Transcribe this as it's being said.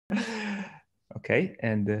Okay,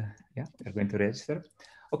 and yeah, we're going to register.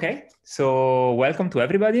 Okay, so welcome to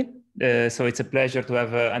everybody. So it's a pleasure to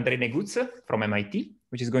have Andrei Neguţ from MIT,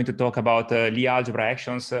 which is going to talk about Lie algebra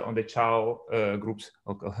actions on the Chow groups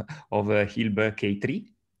of Hilb K3.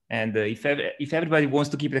 And if everybody wants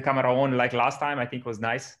to keep the camera on like last time, I think it was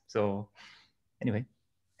nice. So anyway,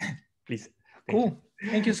 please. Cool.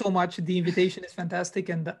 Thank you so much. The invitation is fantastic,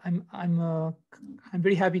 and I'm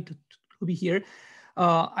very happy to be here.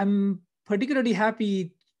 I'm particularly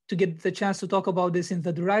happy to get the chance to talk about this in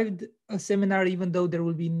the derived seminar, even though there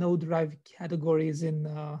will be no derived categories in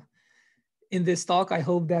this talk. I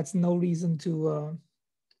hope that's no reason to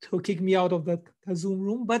kick me out of the Zoom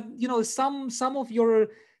room. But you know, some of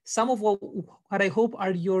what I hope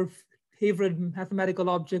are your favorite mathematical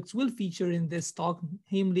objects will feature in this talk,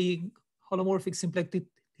 namely holomorphic symplectic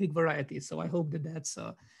varieties. So I hope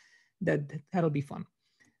that that'll be fun.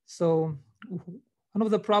 So one of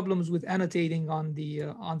the problems with annotating on the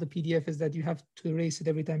PDF is that you have to erase it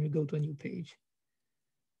every time you go to a new page,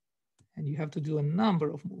 and you have to do a number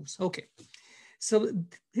of moves. Okay, so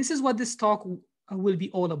this is what this talk will be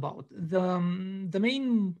all about. The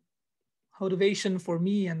main motivation for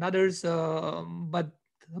me and others, but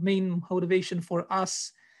the main motivation for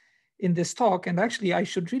us in this talk, and actually I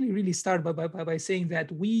should really start by saying that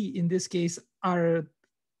we in this case are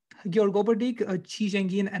Georg Oberdieck,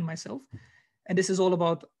 Qizheng and myself, and this is all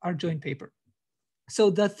about our joint paper. So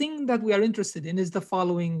the thing that we are interested in is the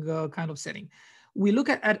following kind of setting. We look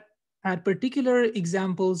at particular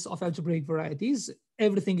examples of algebraic varieties.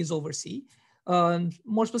 Everything is over C.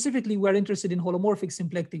 More specifically, we're interested in holomorphic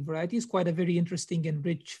symplectic varieties, quite a very interesting and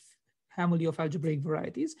rich family of algebraic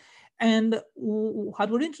varieties. And what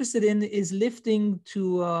we're interested in is lifting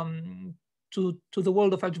to the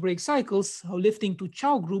world of algebraic cycles, lifting to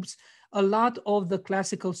Chow groups, a lot of the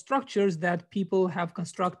classical structures that people have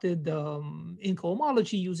constructed in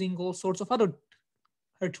cohomology using all sorts of other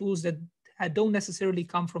tools that don't necessarily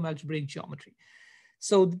come from algebraic geometry.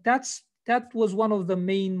 So that was one of the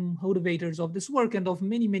main motivators of this work and of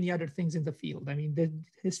many other things in the field. I mean,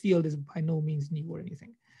 this field is by no means new or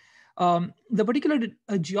anything. The particular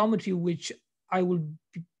geometry which I will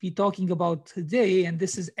be talking about today, and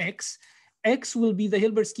this is X. X will be the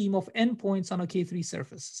Hilbert scheme of n points on a K3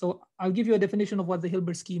 surface. So I'll give you a definition of what the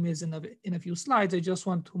Hilbert scheme is in a few slides. I just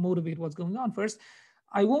want to motivate what's going on first.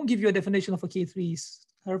 I won't give you a definition of a K3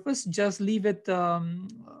 surface, just leave it.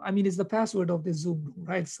 I mean, it's the password of the Zoom room,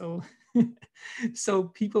 right? So, so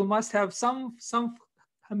people must have some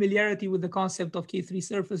familiarity with the concept of K3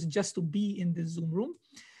 surface just to be in this Zoom room.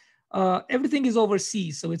 Everything is over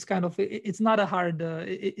C, so it's kind of, it's not a hard,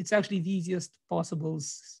 it's actually the easiest possible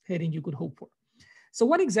heading you could hope for. So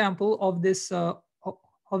one example of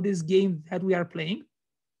this game that we are playing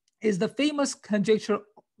is the famous conjecture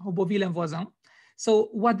of Bourvil and Voisin. So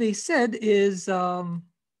what they said is,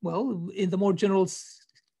 well, in the more general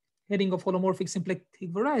heading of holomorphic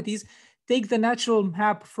symplectic varieties, take the natural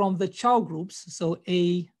map from the Chow groups. So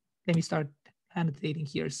let me start annotating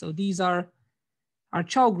here. So these are our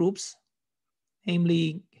Chow groups,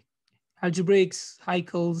 namely algebraics,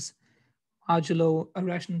 cycles, modulo,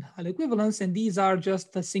 irrational equivalence, and these are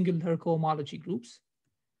just the singular cohomology groups.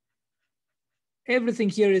 Everything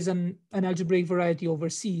here is an algebraic variety over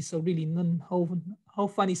C, so really how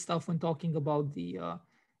funny stuff when talking about the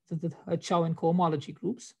Chow and cohomology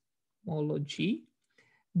groups, homology.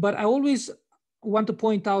 But I always want to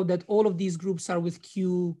point out that all of these groups are with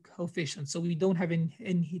Q coefficients, so we don't have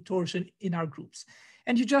any torsion in our groups.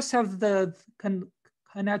 And you just have a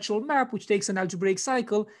natural map which takes an algebraic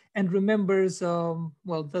cycle and remembers,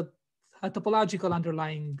 well, the topological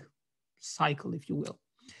underlying cycle, if you will.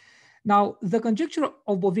 Now, the conjecture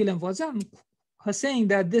of Bourvil and Voisin are saying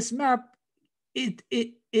that this map, it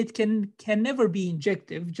can never be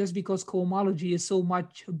injective just because cohomology is so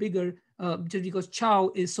much bigger, just because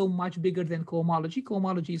Chow is so much bigger than cohomology.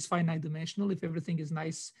 Cohomology is finite dimensional if everything is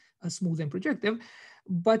nice, smooth and projective.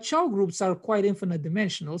 But Chow groups are quite infinite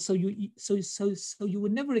dimensional, so you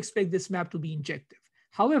would never expect this map to be injective.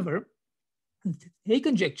 However, they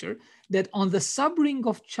conjecture that on the subring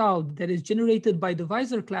of Chow that is generated by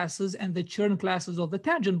divisor classes and the Chern classes of the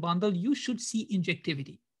tangent bundle, you should see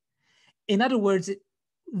injectivity. In other words,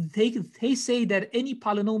 they say that any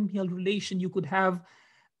polynomial relation you could have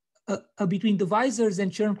between divisors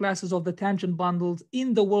and Chern classes of the tangent bundles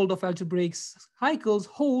in the world of algebraic cycles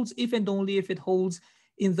holds if and only if it holds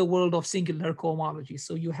in the world of singular cohomology.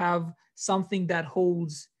 So you have something that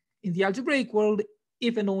holds in the algebraic world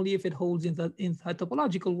if and only if it holds in the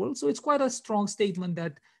topological world. So it's quite a strong statement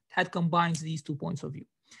that combines these 2 points of view.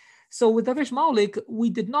 So with Davesh-Maulik, we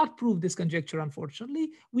did not prove this conjecture,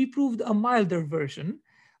 unfortunately. We proved a milder version,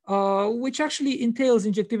 which actually entails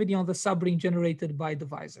injectivity on the subring generated by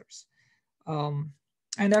divisors.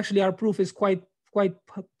 And actually, our proof is quite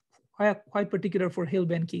particular for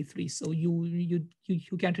Hilb and K3. So you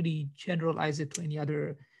can't really generalize it to any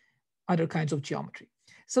other kinds of geometry.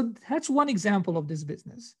 So that's one example of this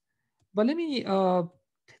business. But let me tell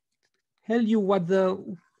you what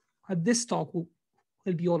this talk will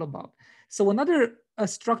be all about. So another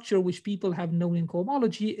structure which people have known in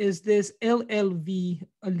cohomology is this LLV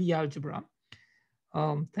Lie algebra.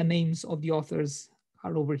 The names of the authors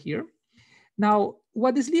are over here. Now,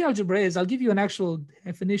 what this Lie algebra is, I'll give you an actual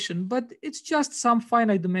definition, but it's just some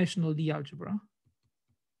finite dimensional Lie algebra.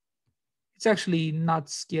 It's actually not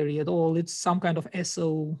scary at all. It's some kind of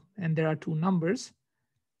SO, and there are two numbers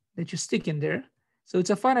that you stick in there. So it's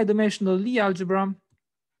a finite dimensional Lie algebra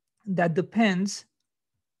that depends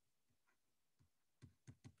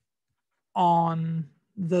on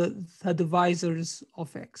the divisors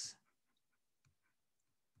of X.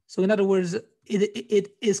 So in other words,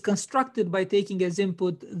 it is constructed by taking as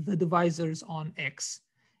input the divisors on X.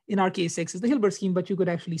 In our case, X is the Hilbert scheme, but you could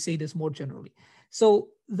actually say this more generally.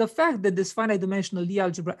 So the fact that this finite dimensional Lie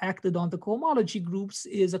algebra acted on the cohomology groups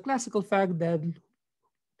is a classical fact that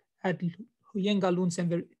at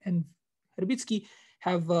Looijenga-Lunts-Verbitsky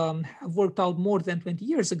have worked out more than 20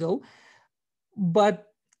 years ago. But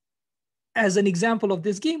as an example of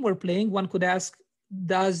this game we're playing, one could ask,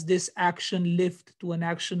 does this action lift to an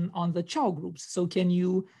action on the Chow groups? So can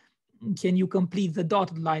you complete the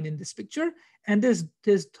dotted line in this picture? And this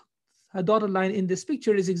dotted line in this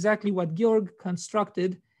picture is exactly what Georg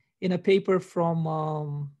constructed in a paper from,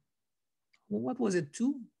 what was it,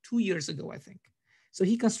 two years ago, I think. So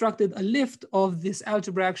he constructed a lift of this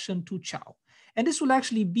algebra action to Chow. And this will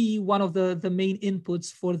actually be one of the main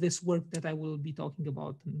inputs for this work that I will be talking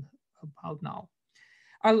about now.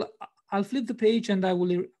 I'll flip the page and I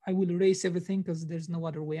will erase everything because there's no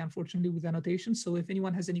other way, unfortunately, with annotation. So if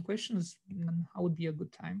anyone has any questions, now would be a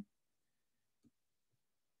good time.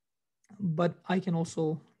 But I can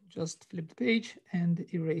also just flip the page and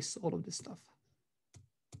erase all of this stuff.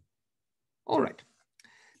 All right.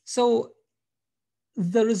 So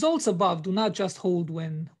the results above do not just hold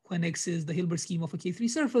when X is the Hilbert scheme of a K3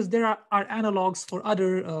 surface. There are analogs for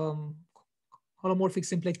other holomorphic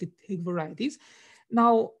symplectic varieties.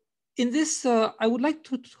 Now, in this, I would like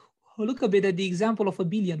to look a bit at the example of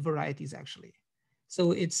abelian varieties, actually.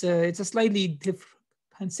 So it's a slightly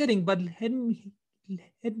different setting, but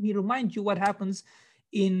let me remind you what happens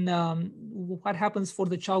for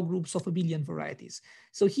the Chow groups of abelian varieties.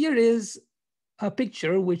 So here is a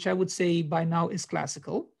picture, which I would say by now is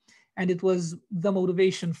classical, and it was the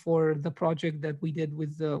motivation for the project that we did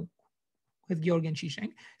with Georg and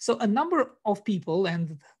Qizheng. So a number of people,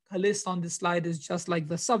 and a list on this slide is just like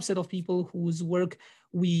the subset of people whose work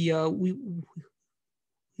we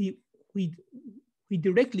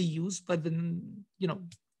directly use, but then, you know,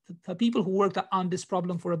 the people who worked on this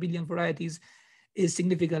problem for abelian varieties is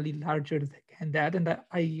significantly larger than that. And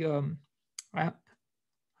I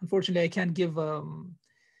unfortunately, I can't give a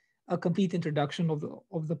complete introduction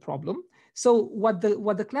of the problem. So what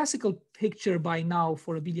the classical picture by now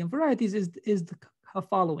for abelian varieties is the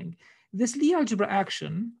following. This Lie algebra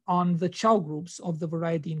action on the Chow groups of the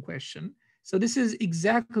variety in question. So this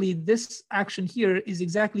action here is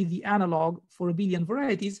exactly the analog for abelian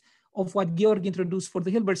varieties of what Georg introduced for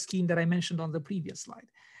the Hilbert scheme that I mentioned on the previous slide.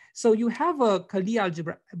 So you have a Lie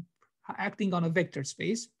algebra acting on a vector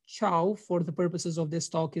space. Chow, for the purposes of this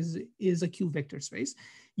talk, is a Q vector space.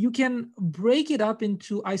 You can break it up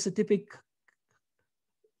into isotypic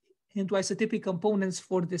components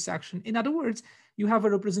for this action. In other words, you have a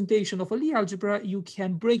representation of a Lie algebra. You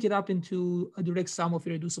can break it up into a direct sum of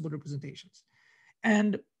irreducible representations.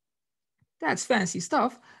 And that's fancy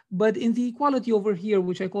stuff. But in the equality over here,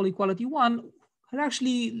 which I call equality 1, we're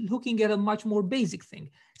actually looking at a much more basic thing.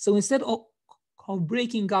 So instead of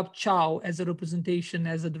breaking up Chow as a representation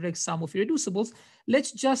as a direct sum of irreducibles,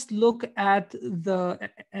 let's just look at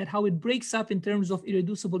how it breaks up in terms of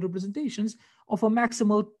irreducible representations of a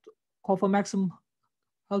maximal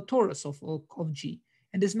torus of G.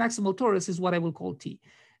 And this maximal torus is what I will call T.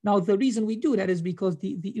 Now, the reason we do that is because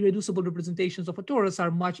the irreducible representations of a torus are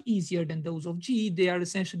much easier than those of G. They are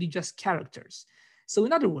essentially just characters. So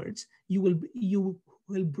in other words, you will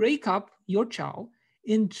break up your Chow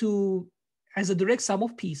into as a direct sum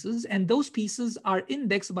of pieces, and those pieces are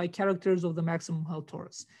indexed by characters of the maximal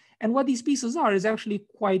torus. And what these pieces are is actually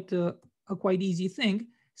quite a quite easy thing.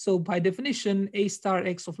 So by definition, A star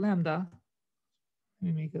X of lambda,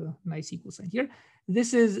 me make a nice equal sign here.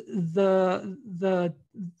 This is the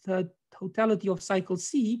totality of cycle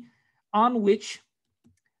C on which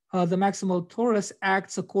the maximal torus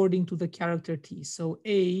acts according to the character T. So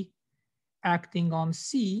A acting on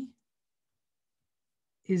C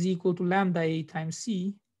is equal to lambda A times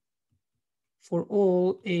C for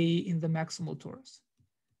all A in the maximal torus.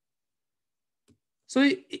 So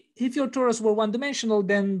if your torus were one-dimensional,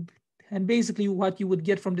 then and basically what you would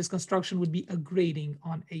get from this construction would be a grading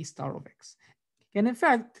on A star of X. And in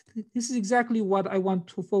fact, this is exactly what I want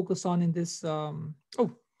to focus on in this,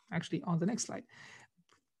 actually on the next slide.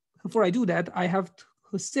 Before I do that, I have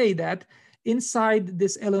to say that inside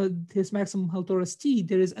this maximal torus T,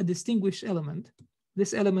 there is a distinguished element.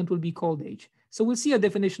 This element will be called H. So we'll see a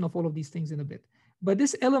definition of all of these things in a bit. But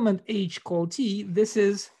this element H called T, this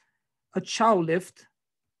is a Chow lift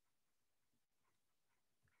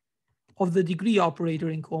of the degree operator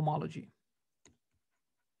in cohomology.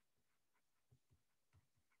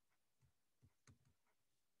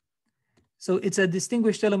 So it's a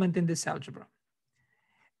distinguished element in this algebra.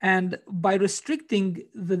 And by restricting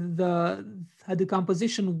the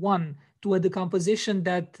decomposition 1 to a decomposition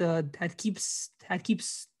that keeps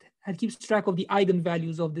track of the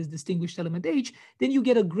eigenvalues of this distinguished element H, then you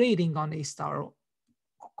get a grading on A star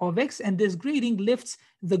of X, and this grading lifts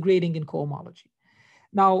the grading in cohomology.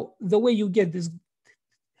 Now, the way you get this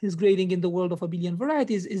grading in the world of abelian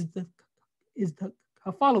varieties is the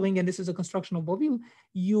following, and this is a construction of Beauville.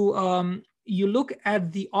 You look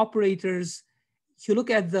at the operators. You look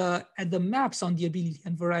at the maps on the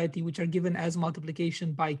abelian variety, which are given as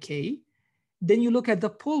multiplication by K. Then you look at the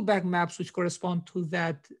pullback maps, which correspond to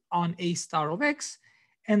that on A star of X.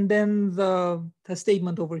 And then the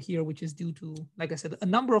statement over here, which is due to, like I said, a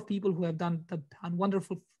number of people who have done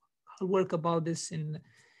wonderful work about this in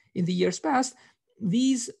the years past.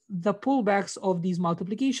 The pullbacks of these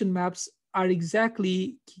multiplication maps are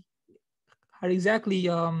exactly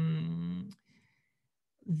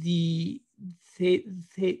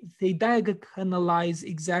they diagonalize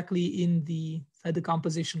exactly in the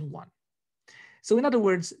decomposition 1. So in other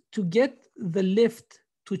words, to get the lift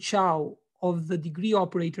to Chow of the degree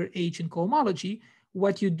operator H in cohomology,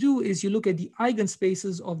 what you do is you look at the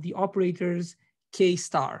eigenspaces of the operators K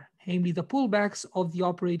star, namely the pullbacks of the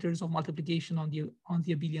operators of multiplication on the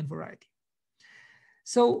abelian variety.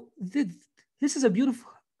 So this is a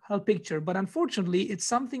beautiful picture, but unfortunately, it's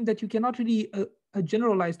something that you cannot really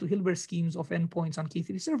generalize to Hilbert schemes of endpoints on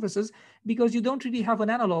K3 surfaces, because you don't really have an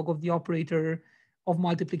analog of the operator of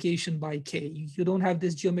multiplication by K. You don't have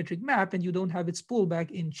this geometric map, and you don't have its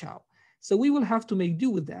pullback in Chow. So we will have to make do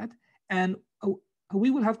with that, and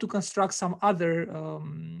we will have to construct some other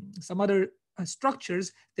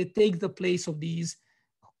structures that take the place of these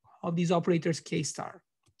operators K star.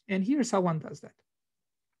 And here's how one does that.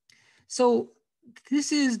 So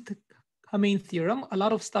this is a main theorem. A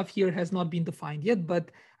lot of stuff here has not been defined yet,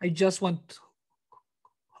 but I just want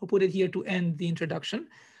to put it here to end the introduction.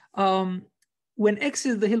 When X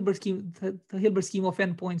is the Hilbert scheme, the Hilbert scheme of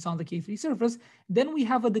endpoints on the K3 surface, then we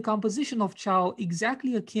have a decomposition of Chow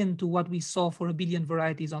exactly akin to what we saw for abelian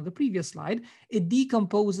varieties on the previous slide. It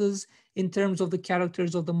decomposes in terms of the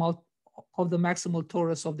characters of the maximal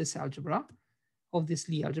torus of this algebra, of this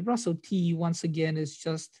Lie algebra. So T, once again, is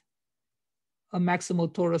just a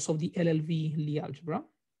maximal torus of the LLV Lie algebra.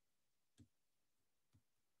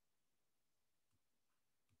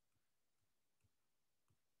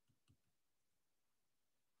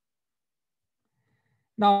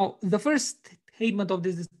 Now, the first statement of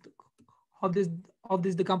this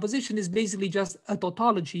decomposition is basically just a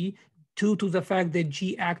tautology due to the fact that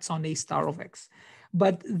G acts on A star of X.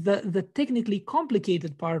 But the technically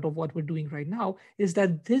complicated part of what we're doing right now is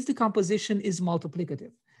that this decomposition is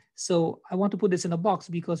multiplicative. So I want to put this in a box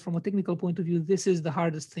because from a technical point of view, this is the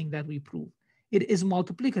hardest thing that we prove. It is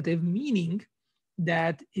multiplicative, meaning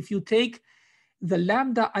that if you take the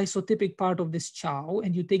lambda isotypic part of this Chow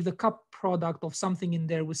and you take the cup product of something in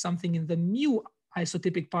there with something in the mu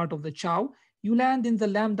isotypic part of the Chow, you land in the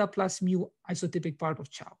lambda plus mu isotypic part of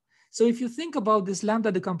Chow. So if you think about this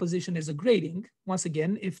lambda decomposition as a grading, once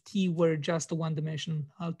again, if T were just a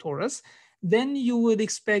one-dimensional torus, then you would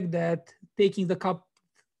expect that taking the cup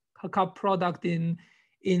product in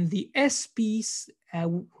the S piece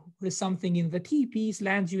with something in the T piece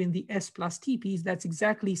lands you in the S plus T piece. That's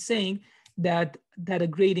exactly saying that a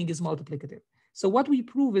grading is multiplicative. So what we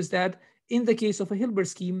prove is that in the case of a Hilbert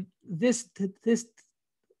scheme, this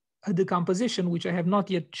decomposition, which I have not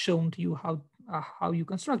yet shown to you how you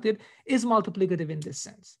construct it, is multiplicative in this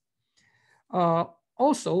sense.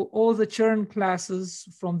 Also, all the Chern classes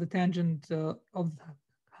from the tangent of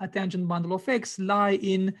tangent bundle of X lie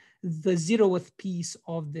in the 0th piece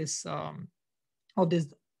of this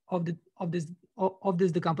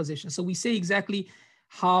decomposition. So we say exactly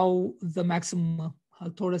how the maximum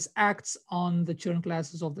torus acts on the Chern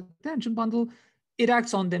classes of the tangent bundle. It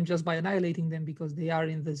acts on them just by annihilating them because they are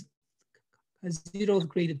in the 0th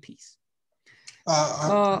graded piece.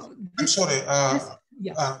 I'm sorry. I'm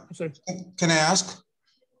sorry. Can I ask?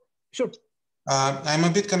 Sure. I'm a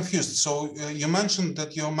bit confused. So you mentioned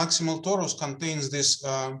that your maximal torus contains this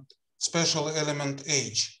special element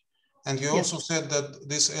H. And you also said that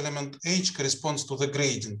this element H corresponds to the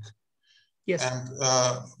grading. Yes. And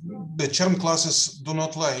the Chern classes do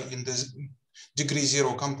not lie in this degree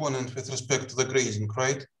 0 component with respect to the grading,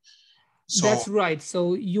 right? So that's right.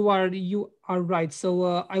 So you are right.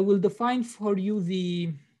 So I will define for you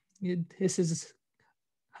this is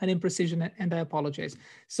an imprecision and I apologize.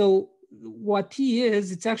 So what T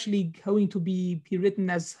is, it's actually going to be written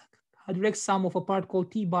as a direct sum of a part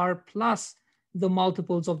called T bar plus the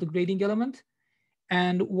multiples of the grading element.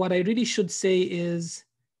 And what I really should say is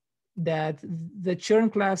that the Chern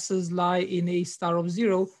classes lie in A star of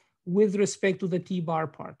 0 with respect to the T bar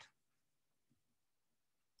part.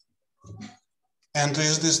 And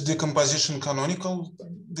is this decomposition canonical,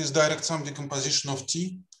 this direct sum decomposition of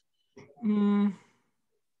T? In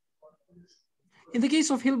the case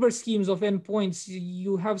of Hilbert schemes of n points,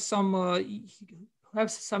 you have some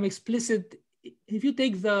explicit, if you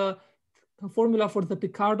take the formula for the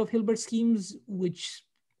Picard of Hilbert schemes, which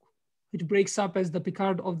breaks up as the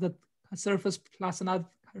Picard of the surface plus another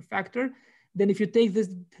factor, then if you take this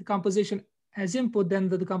decomposition as input, then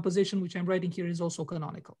the decomposition which I'm writing here is also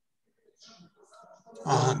canonical.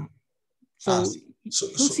 So you'll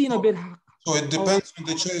see in a bit. So it depends on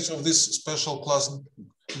the choice of this special class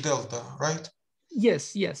delta, right?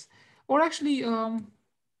 Yes, yes. Or actually,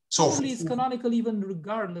 probably it's canonical even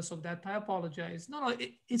regardless of that. I apologize. No,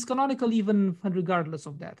 it's canonical even regardless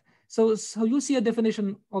of that. So you'll see a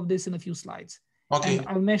definition of this in a few slides. Okay. And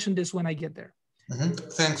I'll mention this when I get there.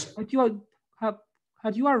 Thanks. But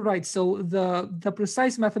you are right. So the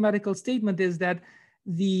precise mathematical statement is that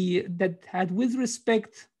with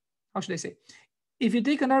respect, how should I say? If you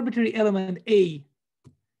take an arbitrary element A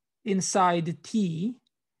inside T,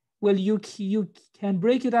 well, you can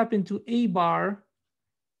break it up into A bar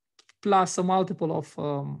plus a multiple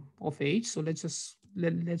of H. So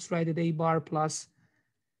let's write it A bar plus,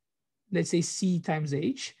 let's say C times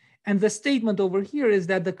H. And the statement over here is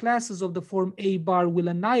that the classes of the form A bar will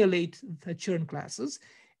annihilate the Chern classes,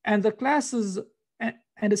 and the classes,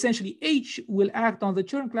 and essentially H will act on the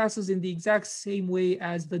Chern classes in the exact same way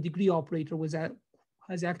as the degree operator was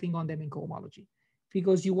acting on them in cohomology,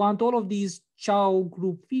 because you want all of these Chow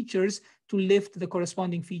group features to lift the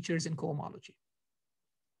corresponding features in cohomology.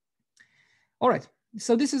 All right,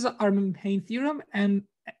 so this is our main theorem.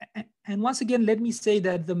 And once again, let me say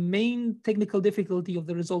that the main technical difficulty of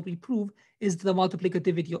the result we prove is the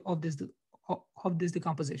multiplicativity of this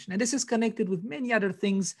decomposition. And this is connected with many other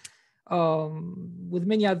things, with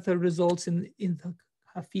many other results in the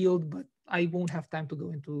field, but I won't have time to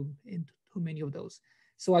go into many of those.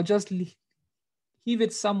 So I'll just leave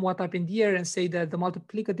it somewhat up in the air and say that the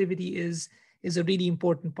multiplicativity is a really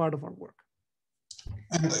important part of our work.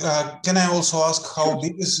 And can I also ask how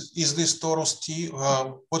big is this torus T?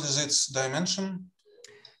 What is its dimension?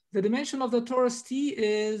 The dimension of the torus T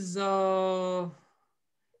is, well,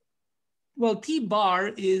 T bar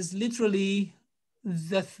is literally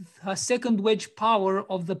the second wedge power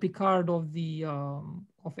of the Picard of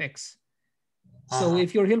X. So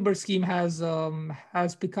if your Hilbert scheme has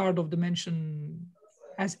Picard of dimension,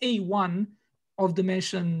 has A1 of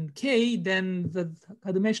dimension K, then the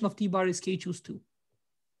dimension of T bar is K choose 2.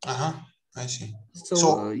 I see.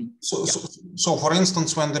 So for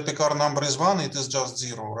instance, when the Picard number is 1, it is just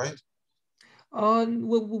 0, right?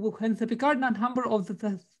 When the Picard number of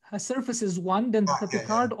the surface is 1, then the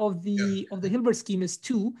Picard of the Hilbert scheme is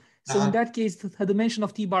 2. So in that case, the dimension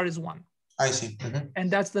of T bar is 1. I see. And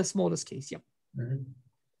that's the smallest case. Yep.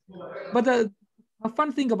 But a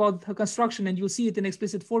fun thing about the construction, and you'll see it in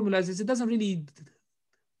explicit formulas, is it doesn't really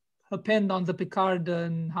depend on the Picard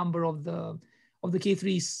number of the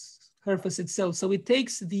K3 surface itself. So it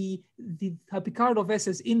takes the Picard of S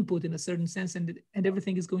as input in a certain sense, and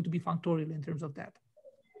everything is going to be functorial in terms of that.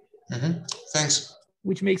 Thanks.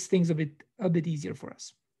 Which makes things a bit easier for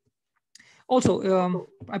us. Also,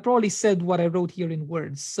 I probably said what I wrote here in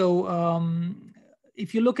words. So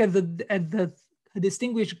if you look at the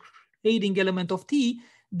distinguished grading element of T,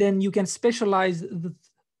 then you can specialize the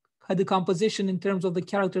decomposition in terms of the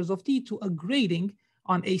characters of T to a grading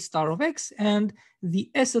on H star of X, and the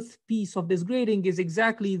Sth piece of this grading is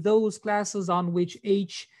exactly those classes on which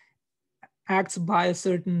H acts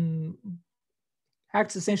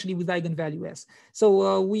essentially with eigenvalue S. So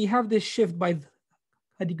we have this shift by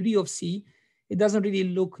a degree of C. It doesn't really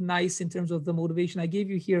look nice in terms of the motivation I gave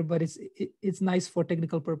you here, but it's nice for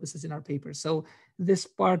technical purposes in our paper. So this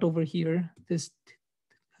part over here, this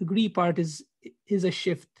degree part is a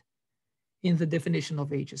shift in the definition of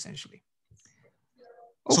H essentially.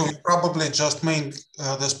 Okay. So you probably just made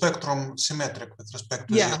the spectrum symmetric with respect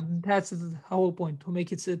to yeah, Z. that's the whole point, to make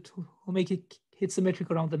it hit symmetric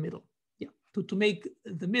around the middle. Yeah, to make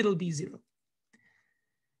the middle be 0.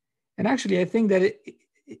 And actually, I think that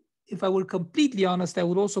if I were completely honest, I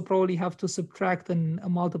would also probably have to subtract a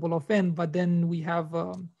multiple of n, but then we have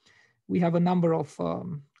a number of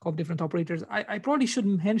different operators. I probably should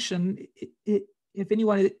mention, if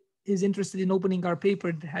anyone is interested in opening our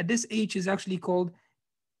paper, that this H is actually called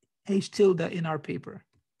H tilde in our paper.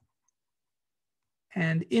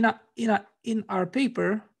 And in our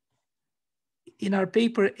paper,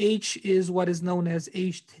 H is what is known as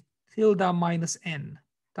H tilde minus n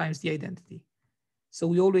times the identity. So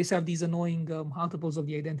we always have these annoying multiples of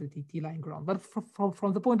the identity, T line ground. But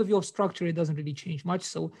from the point of view of structure, it doesn't really change much.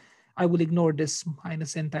 So I will ignore this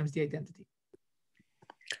minus n times the identity.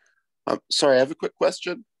 Sorry, I have a quick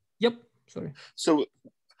question. Yep, sorry. So,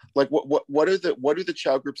 like, what do the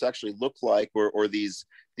Chow groups actually look like, or these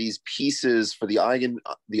pieces for the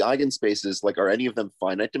eigenspaces? Like, are any of them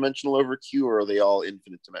finite dimensional over Q, or are they all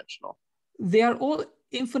infinite dimensional? They are all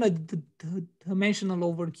infinite dimensional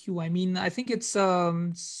over Q. I mean, I think it's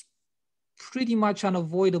pretty much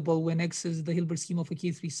unavoidable when X is the Hilbert scheme of a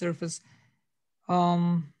K3 surface.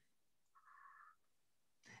 The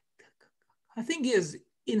thing is,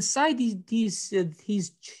 inside these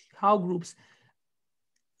Chow groups,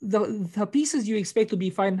 the pieces you expect to be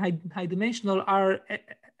finite high dimensional are,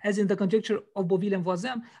 as in the conjecture of Beauville and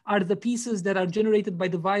Voisin, are the pieces that are generated by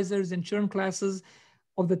divisors and Chern classes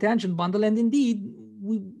of the tangent bundle. And indeed,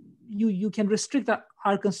 you can restrict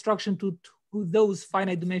our construction to those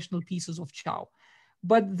finite dimensional pieces of Chow.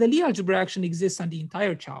 But the Lie algebra action exists on the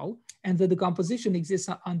entire Chow, and the decomposition exists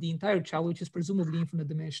on the entire Chow, which is presumably infinite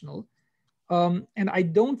dimensional. And I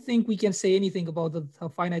don't think we can say anything about the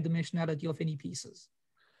finite dimensionality of any pieces.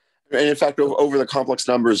 And in fact, over the complex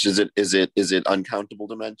numbers, is it uncountable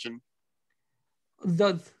dimension?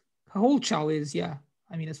 The whole Chow is, yeah.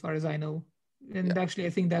 I mean, as far as I know, and yeah. Actually,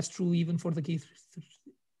 I think that's true even for the K3,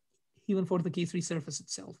 surface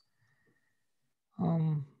itself.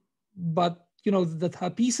 But you know, the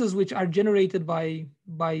pieces which are generated by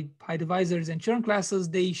divisors and Chern classes,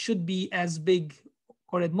 they should be as big,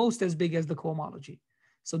 or at most as big, as the cohomology.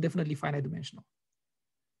 So definitely finite dimensional.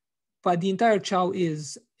 But the entire Chow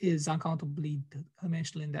is uncountably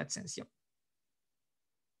dimensional in that sense. Yep.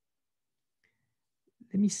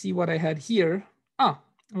 Let me see what I had here. Yeah.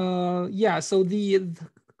 So the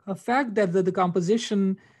fact that the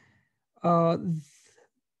decomposition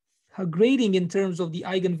grading in terms of the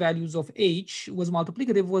eigenvalues of H was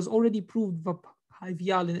multiplicative was already proved by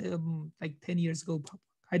Vial like 10 years ago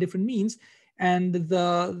by different means. And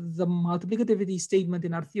the multiplicativity statement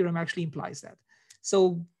in our theorem actually implies that.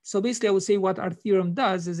 So basically, I would say what our theorem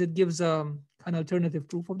does is it gives an alternative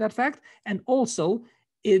proof of that fact, and also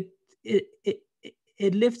it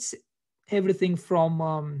lifts everything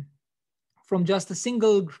from just a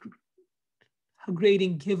single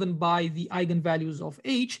grading given by the eigenvalues of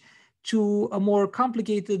H to a more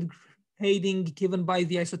complicated grading given by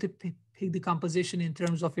the isotypic decomposition in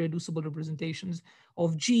terms of irreducible representations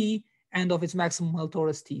of G and of its maximum L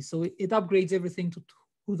torus T. So it upgrades everything to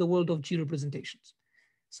the world of G representations.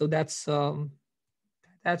 So that's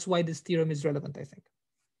why this theorem is relevant, I think.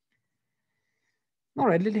 All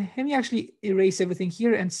right, let me actually erase everything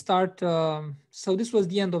here and start. So this was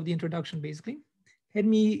the end of the introduction, basically. Let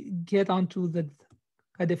me get on to the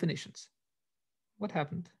definitions. What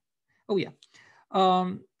happened? Oh yeah.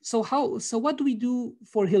 So what do we do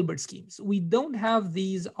for Hilbert schemes? We don't have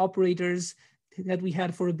these operators that we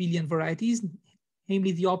had for abelian varieties,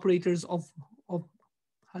 namely the operators of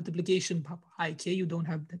multiplication high k. You don't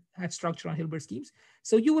have that structure on Hilbert schemes.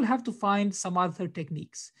 So you will have to find some other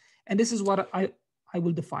techniques. And this is what I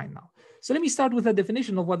will define now. So let me start with a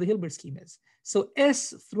definition of what the Hilbert scheme is. So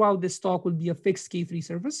S throughout this talk will be a fixed K3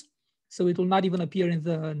 surface. So it will not even appear in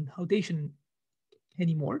the notation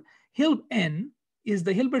anymore. Hilb n is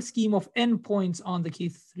the Hilbert scheme of n points on the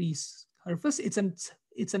K3 surface.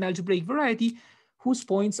 It's an algebraic variety whose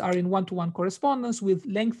points are in one-to-one correspondence with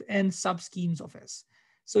length n subschemes of S.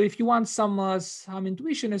 So if you want some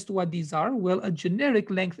intuition as to what these are, well, a generic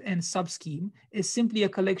length n subscheme is simply a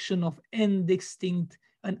collection of n distinct,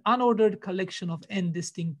 an unordered collection of n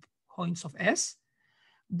distinct points of S.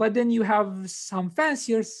 But then you have some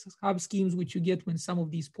fancier subschemes which you get when some of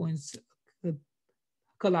these points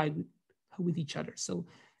collide with each other. So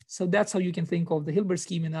that's how you can think of the Hilbert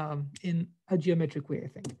scheme in a geometric way, I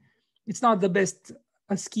think. It's not the best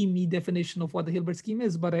scheme definition of what the Hilbert scheme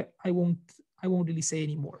is, but I won't really say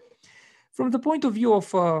any more. From the point of view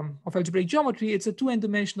of algebraic geometry, it's a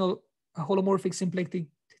 2n-dimensional holomorphic symplectic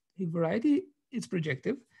variety. It's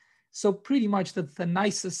projective. So pretty much the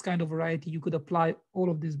nicest kind of variety you could apply all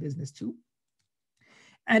of this business to.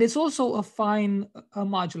 And it's also a fine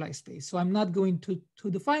moduli space. So I'm not going to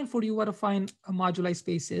define for you what a fine moduli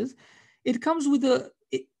space is. It comes with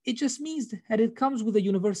it just means that it comes with a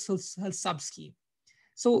universal subscheme.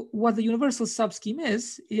 So what the universal subscheme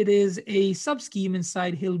is, it is a subscheme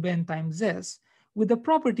inside Hilb n times S with the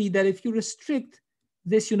property that if you restrict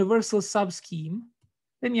this universal subscheme,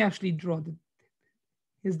 let me actually draw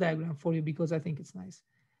his diagram for you because I think it's nice.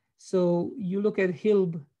 So you look at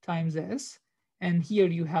Hilb times S, and here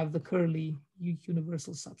you have the curly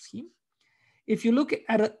universal subscheme. If you look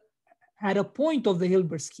at a point of the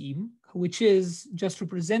Hilbert scheme, which is just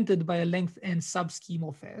represented by a length n subscheme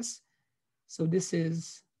of S, so this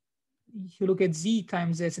is, you look at Z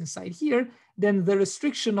times S inside here, then the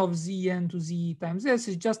restriction of Zn to Z times S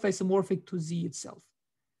is just isomorphic to Z itself.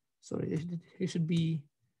 So it should be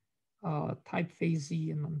typeface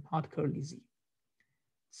Z and not curly Z.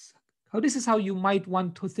 So this is how you might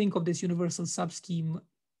want to think of this universal subscheme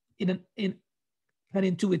in an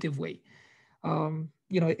intuitive way.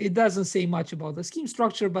 It doesn't say much about the scheme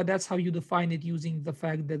structure, but that's how you define it using the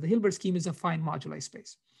fact that the Hilbert scheme is a fine moduli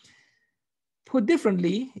space. Put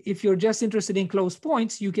differently, if you're just interested in closed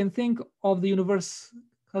points, you can think of the universal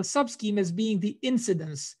subscheme as being the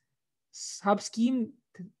incidence subscheme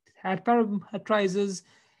that parameterizes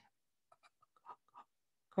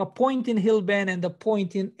a point in Hilb n and a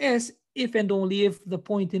point in S if and only if the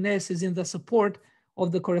point in S is in the support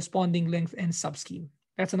of the corresponding length n subscheme.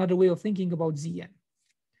 That's another way of thinking about Zn.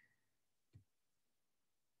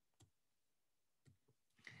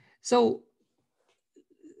 So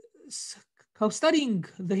studying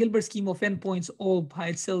the Hilbert scheme of endpoints all by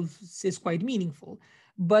itself is quite meaningful.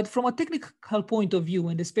 But from a technical point of view,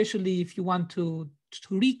 and especially if you want to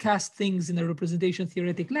recast things in a representation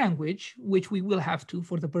theoretic language, which we will have to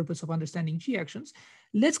for the purpose of understanding G actions,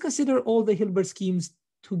 let's consider all the Hilbert schemes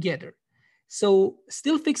together. So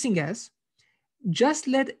still fixing S, just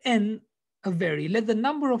let n vary, let the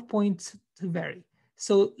number of points vary.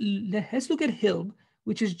 So let's look at Hilb,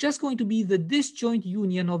 which is just going to be the disjoint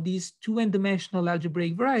union of these 2n-dimensional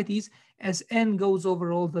algebraic varieties as n goes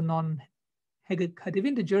over all the non-negative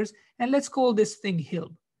integers. And let's call this thing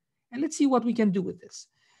Hilb. And let's see what we can do with this.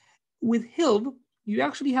 With Hilb, you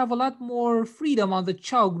actually have a lot more freedom on the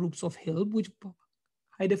Chow groups of Hilb, which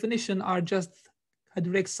by definition are just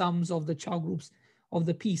direct sums of the Chow groups of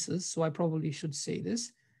the pieces. So I probably should say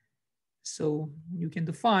this. So you can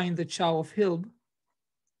define the Chow of Hilb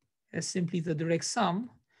as simply the direct sum,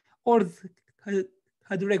 or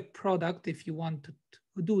a direct product if you want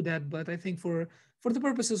to do that. But I think for the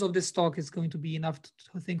purposes of this talk, it's going to be enough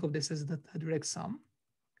to think of this as a direct sum.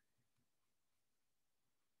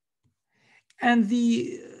 And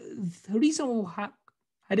the reason why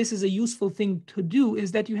this is a useful thing to do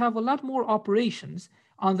is that you have a lot more operations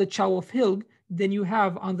on the Chow of Hilb than you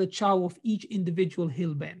have on the Chow of each individual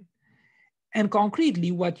Hilb n. And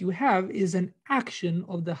concretely, what you have is an action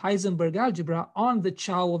of the Heisenberg algebra on the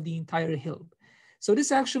Chow of the entire Hilb. So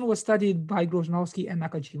this action was studied by Grozhnowski and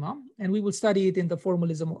Nakajima, and we will study it in the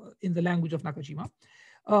formalism in the language of Nakajima.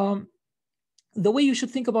 The way you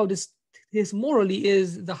should think about this morally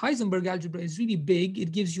is the Heisenberg algebra is really big.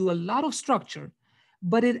 It gives you a lot of structure,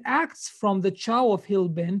 but it acts from the Chow of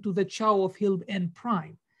Hilb n to the Chow of Hilb n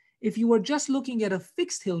prime. If you were just looking at a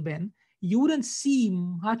fixed Hilb n, you wouldn't see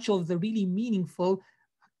much of the really meaningful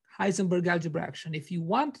Heisenberg algebra action. If you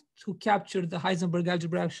want to capture the Heisenberg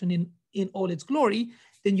algebra action in all its glory,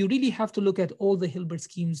 then you really have to look at all the Hilbert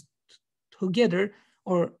schemes together,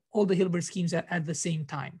 or all the Hilbert schemes at the same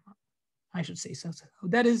time, I should say. So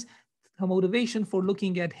that is a motivation for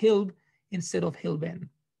looking at Hilb instead of Hilb n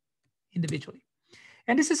individually.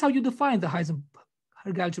 And this is how you define the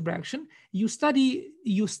Heisenberg algebra action. You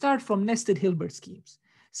start from nested Hilbert schemes.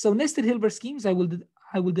 So nested Hilbert schemes, I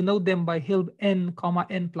will denote them by Hilb n, comma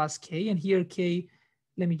n plus k. And here k,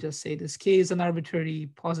 let me just say this, k is an arbitrary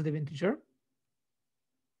positive integer.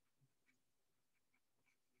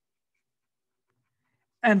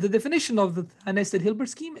 And the definition of the nested Hilbert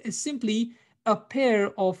scheme is simply a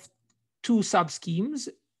pair of two subschemes.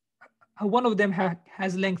 One of them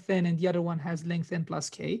has length n and the other one has length n plus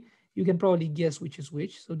k. You can probably guess which is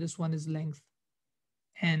which. So this one is length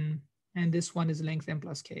n and this one is length n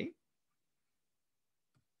plus k.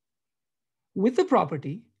 With the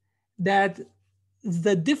property that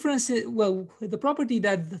the difference, the property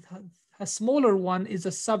that a smaller one is a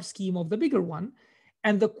subscheme of the bigger one,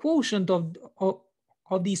 and the quotient of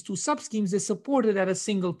these two subschemes is supported at a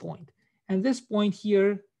single point. And this point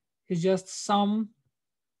here is just some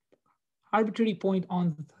arbitrary point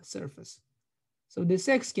on the surface. So this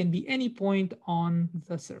x can be any point on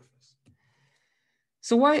the surface.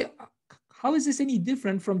 So how is this any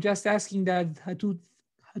different from just asking that two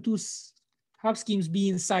subschemes be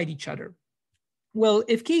inside each other? Well,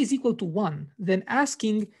 if k is equal to 1, then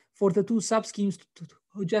asking for the two subschemes to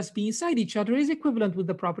just be inside each other is equivalent with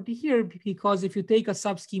the property here, because if you take a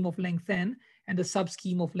subscheme of length n and a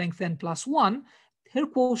subscheme of length n plus 1, her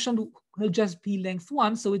quotient will just be length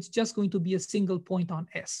 1, so it's just going to be a single point on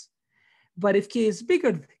S. But if k is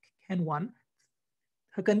bigger than 1,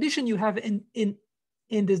 the condition you have in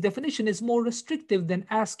this definition is more restrictive than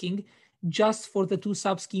asking just for the two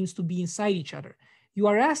subschemes to be inside each other. You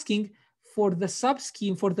are asking for the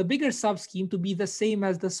subscheme, for the bigger subscheme to be the same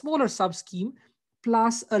as the smaller subscheme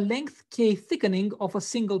plus a length k thickening of a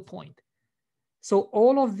single point. So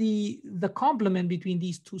all of the complement between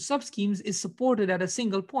these two subschemes is supported at a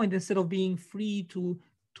single point instead of being free to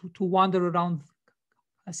wander around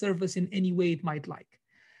a surface in any way it might like.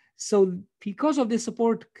 So because of this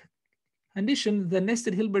support condition, the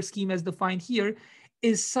nested Hilbert scheme as defined here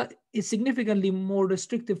is significantly more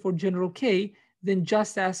restrictive for general k than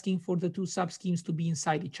just asking for the two subschemes to be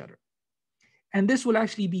inside each other. And this will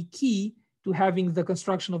actually be key to having the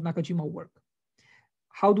construction of Nakajima work.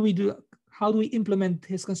 How do we implement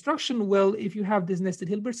his construction? Well, if you have this nested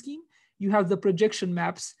Hilbert scheme, you have the projection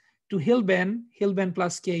maps to Hilb n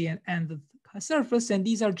plus k and the surface, and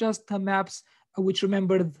these are just the maps which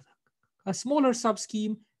remember a smaller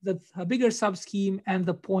subscheme, the bigger subscheme, and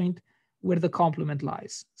the point where the complement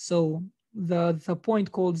lies. So the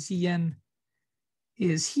point called Zn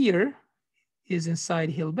is here, is inside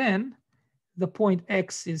Hilb n, the point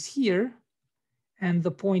x is here, and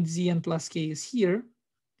the point Zn plus k is here.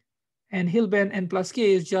 And Hilb n plus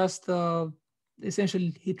k is just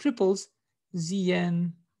essentially he triples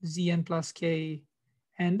Zn plus k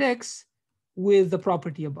and x with the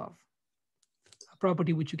property above, a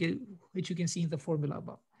property which you can see in the formula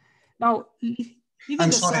above. Now,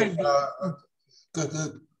 I'm sorry,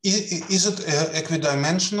 is it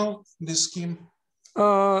equidimensional, this scheme?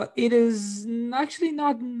 It is actually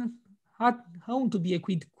not known to be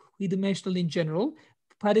equidimensional in general,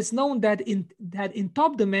 but it's known that in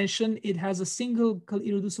top dimension, it has a single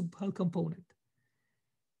irreducible component.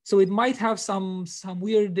 So it might have some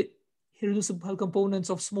weird irreducible components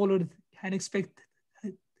of smaller than expected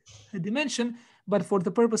dimension, but for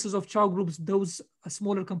the purposes of Chow groups, those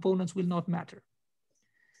smaller components will not matter.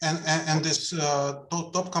 And this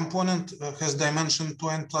top component has dimension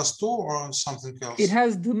 2n plus 2 or something else? It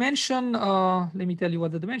has dimension, let me tell you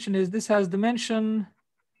what the dimension is. This has dimension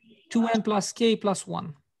 2n plus k plus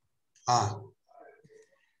 1.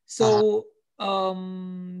 So,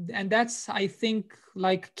 and that's, I think,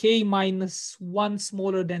 like k minus 1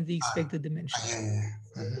 smaller than the expected dimension.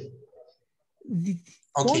 The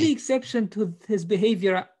only exception to his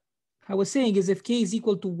behavior, I was saying, is if k is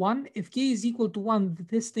equal to 1. If k is equal to 1,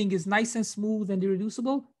 this thing is nice and smooth and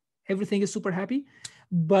irreducible. Everything is super happy.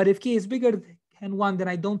 But if k is bigger than 1, then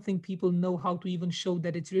I don't think people know how to even show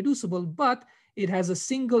that it's reducible. But it has a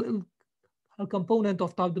single component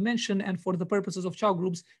of top dimension, and for the purposes of Chow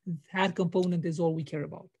groups, that component is all we care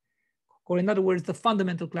about. Or in other words, the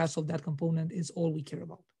fundamental class of that component is all we care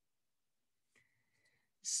about.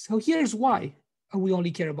 So here's why we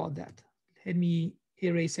only care about that. Let me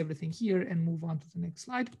erase everything here and move on to the next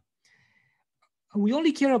slide. We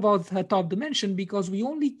only care about the top dimension because we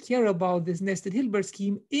only care about this nested Hilbert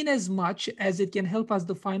scheme in as much as it can help us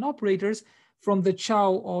define operators from the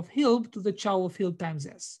Chow of Hilb to the Chow of Hilb times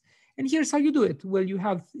S. And here's how you do it. Well, you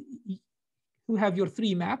have your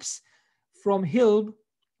three maps from Hilb,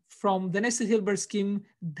 from the nested Hilbert scheme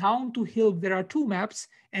down to Hilb, there are two maps,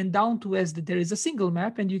 and down to S, there is a single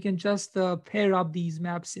map, and you can just pair up these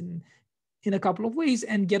maps in a couple of ways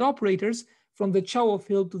and get operators from the Chow of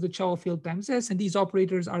Hilb to the Chow of Hilb times S, and these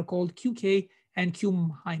operators are called QK and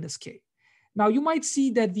Q minus K. Now you might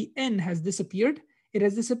see that the N has disappeared. It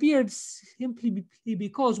has disappeared simply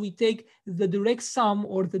because we take the direct sum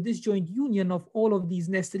or the disjoint union of all of these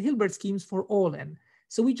nested Hilbert schemes for all N.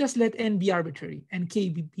 So we just let n be arbitrary and k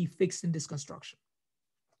be fixed in this construction.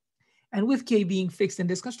 And with k being fixed in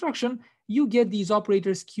this construction, you get these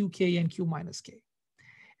operators qk and q minus k.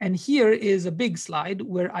 And here is a big slide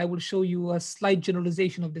where I will show you a slight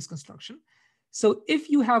generalization of this construction. So if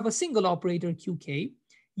you have a single operator qk,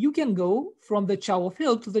 you can go from the Chow of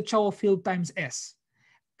Hilb to the Chow of Hilb times s.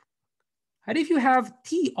 And if you have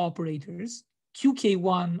t operators,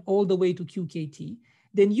 qk1 all the way to qkt,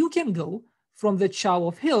 then you can go from the Chow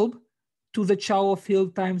of Hilb to the Chow of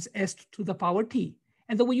Hilb times s to the power t.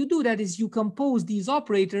 And the way you do that is you compose these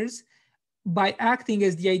operators by acting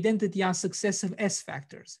as the identity on successive s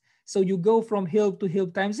factors. So you go from Hilb to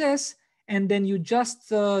Hilb times s, and then you just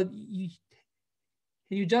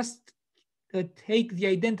take the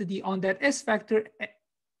identity on that s factor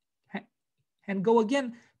and go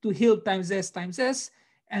again to Hilb times s,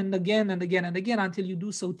 and again and again and again until you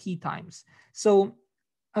do so t times. So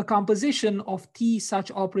a composition of t such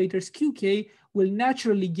operators qk will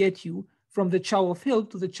naturally get you from the Chow of Hilb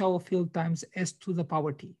to the Chow of Hilb times s to the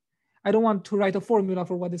power t. I don't want to write a formula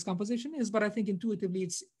for what this composition is, but I think intuitively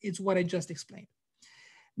it's what I just explained.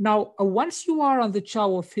 Now, once you are on the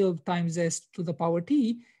Chow of Hilb times s to the power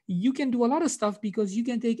t, you can do a lot of stuff because you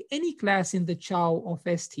can take any class in the Chow of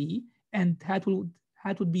st, and that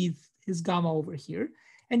would be his gamma over here.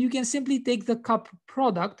 And you can simply take the cup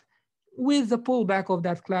product with the pullback of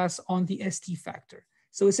that class on the st factor.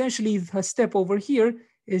 So essentially the step over here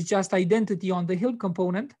is just identity on the Hilb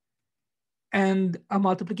component and a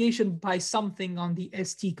multiplication by something on the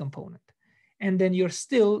st component. And then you're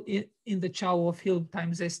still in the Chow of Hilb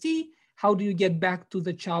times st. How do you get back to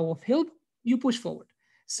the Chow of Hilb? You push forward.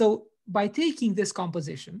 So by taking this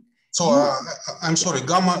composition. So I'm sorry,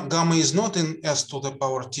 gamma is not in s to the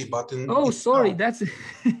power t, but in. Oh, sorry, that's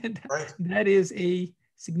right. That is a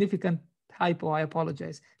significant typo. I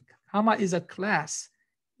apologize. Gamma is a class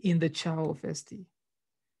in the Chow of st.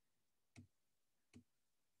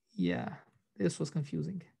 Yeah, this was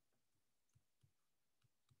confusing.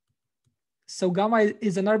 So gamma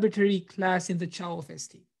is an arbitrary class in the Chow of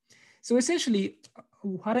st. So essentially,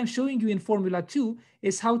 what I'm showing you in Formula 2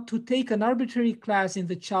 is how to take an arbitrary class in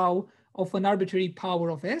the Chow of an arbitrary power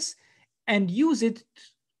of s and use it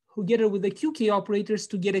together with the qk operators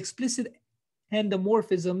to get explicit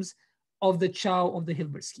endomorphisms of the Chow of the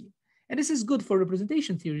Hilbert scheme. And this is good for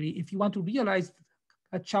representation theory. If you want to realize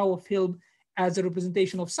a Chow of Hilb as a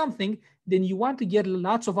representation of something, then you want to get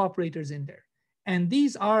lots of operators in there. And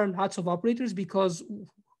these are lots of operators because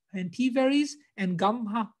when t varies and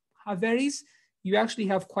gamma varies, you actually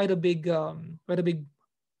have quite a big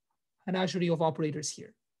menagerie of operators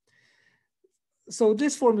here. So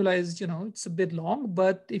this formula is, it's a bit long,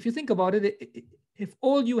 but if you think about it, if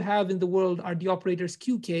all you have in the world are the operators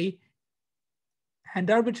qk and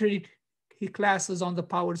arbitrary classes on the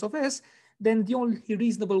powers of s, then the only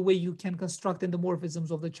reasonable way you can construct endomorphisms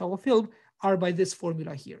of the Chow of Hilb are by this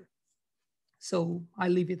formula here. So I'll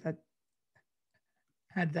leave it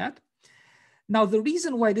at that. Now, the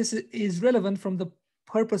reason why this is relevant from the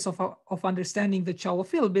purpose of understanding the Chow of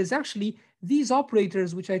Hilb is actually these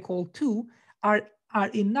operators, which I call 2, are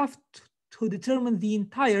enough to determine the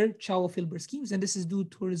entire Chow of Hilbert schemes. And this is due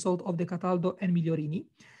to a result of De Cataldo and Migliorini.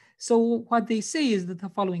 So what they say is that the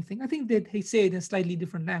following thing. I think that they say it in slightly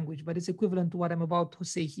different language, but it's equivalent to what I'm about to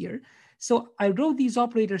say here. So I wrote these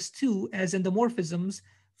operators 2 as endomorphisms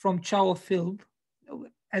from Chow of Hilb,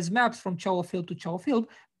 as maps from Chow of Hilb to Chow of Hilb.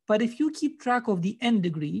 But if you keep track of the n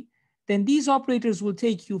degree, then these operators will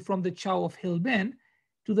take you from the Chow of Hilb n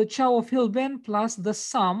to the Chow of Hilb n plus the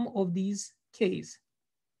sum of these k's.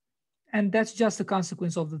 And that's just a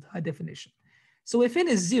consequence of the definition. So if n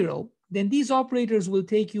is 0, then these operators will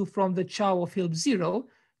take you from the Chow of Hilb 0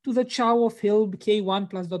 to the Chow of Hilb k1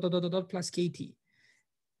 plus dot, dot, dot, dot, plus kt.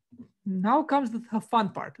 Now comes the fun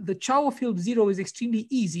part. The Chow of Hilb 0 is extremely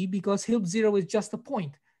easy because Hilb 0 is just a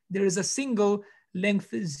point. There is a single length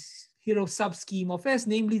 0 subscheme of S,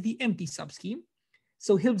 namely the empty subscheme.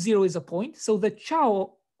 So Hilb 0 is a point. So the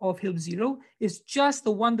Chow of Hilb 0 is just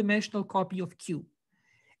a one-dimensional copy of Q.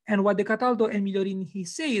 And what De Cataldo and Migliorini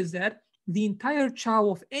say is that the entire Chow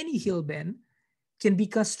of any Hilb n can be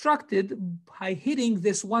constructed by hitting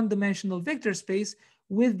this one-dimensional vector space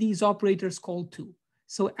with these operators called 2.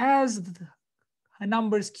 So as the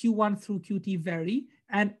numbers Q1 through Qt vary,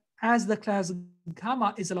 and as the class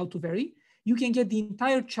gamma is allowed to vary, you can get the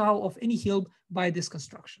entire Chow of any Hilb by this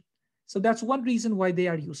construction. So that's one reason why they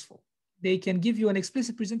are useful. They can give you an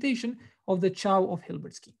explicit presentation of the Chow of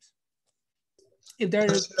Hilbert schemes. If there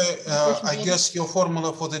is, I guess your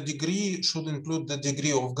formula for the degree should include the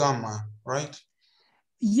degree of gamma, right?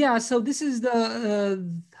 Yeah, so this is the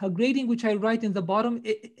grading which I write in the bottom.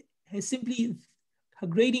 It is simply a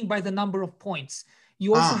grading by the number of points.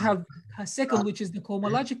 You also have a second, which is the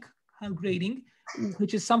cohomologic grading,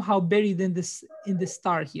 which is somehow buried in this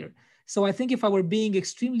star here. So I think if I were being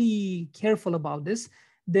extremely careful about this,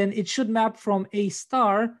 then it should map from A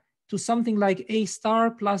star to something like A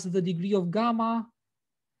star plus the degree of gamma.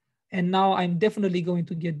 And now I'm definitely going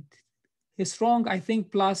to get this wrong. I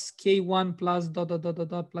think plus K1 plus dot, dot, dot, dot,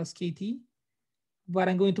 dot plus KT. But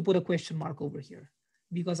I'm going to put a question mark over here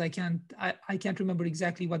because I can't remember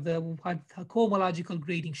exactly what the cohomological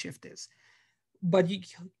grading shift is. But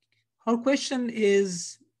our question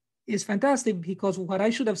is fantastic because what I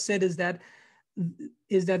should have said is that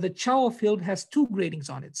the Chow of Hilb has two gradings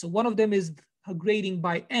on it. So one of them is a grading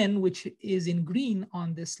by N, which is in green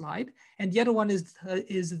on this slide, and the other one is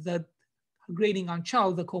the grading on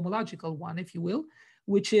Chow, the cohomological one, if you will,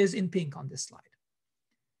 which is in pink on this slide.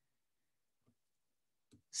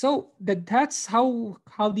 So that's how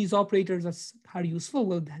these operators are useful.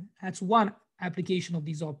 Well, that's one application of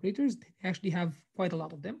these operators. They actually have quite a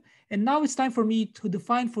lot of them. And now it's time for me to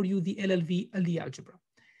define for you the LLV Lie algebra.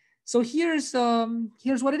 So here's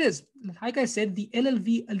what it is. Like I said, the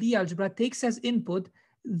LLV Lie algebra takes as input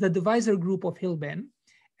the divisor group of Hilb n.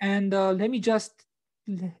 And let me just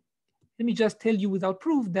tell you without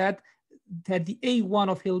proof that the A1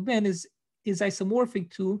 of Hilb n is isomorphic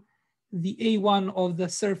to the A1 of the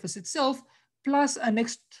surface itself, plus an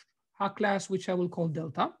extra class, which I will call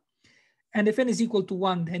delta. And if n is equal to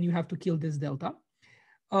 1, then you have to kill this delta.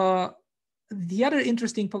 The other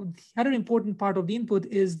important part of the input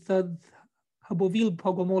is the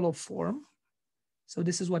Bovil-Bogomolov form. So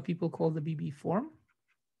this is what people call the BB form.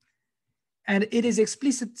 And it is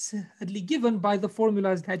explicitly given by the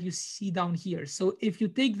formulas that you see down here. So if you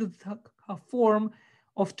take the form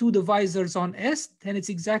of two divisors on S, then it's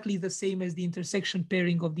exactly the same as the intersection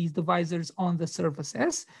pairing of these divisors on the surface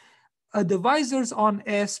S. Divisors on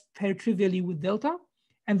S pair trivially with delta,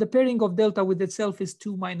 and the pairing of delta with itself is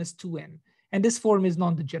 2 minus 2n. And this form is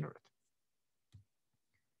non-degenerate.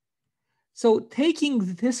 So taking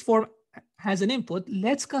this form as an input,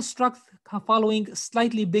 let's construct the following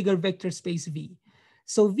slightly bigger vector space V.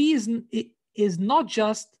 So V is not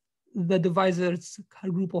just the divisors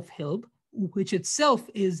group of Hilb, which itself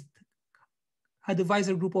is a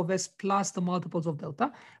divisor group of S plus the multiples of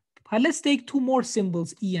delta. But let's take two more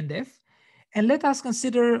symbols, E and F, and let us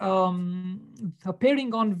consider a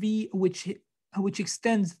pairing on V, which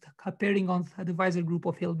extends a pairing on a divisor group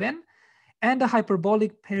of Hilb n, and a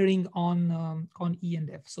hyperbolic pairing on E and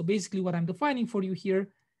F. So basically what I'm defining for you here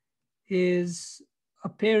is a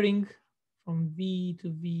pairing from V to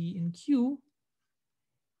V in Q,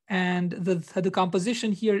 and the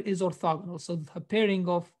decomposition here is orthogonal. So the pairing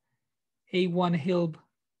of A1 Hilb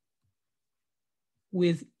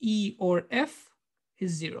with E or F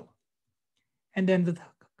is 0. And then the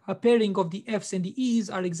pairing of the F's and the E's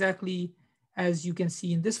are exactly as you can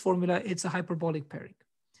see in this formula. It's a hyperbolic pairing.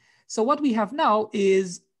 So what we have now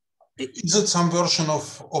is... Is it some version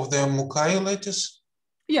of the Mukai lattice?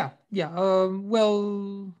 Yeah.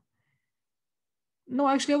 Well, no,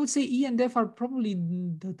 actually I would say E and F are probably,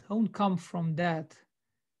 don't come from that.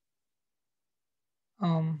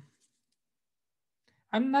 I'm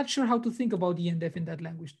not sure how to think about E and F in that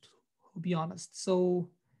language, to be honest. So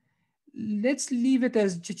let's leave it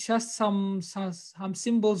as just some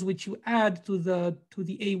symbols which you add to the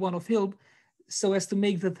A1 of Hilb, so as to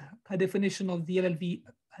make the definition of the LLV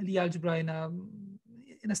Lie algebra in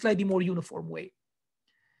a slightly more uniform way.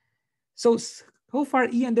 So far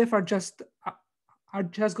E and F are just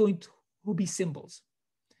going to be symbols.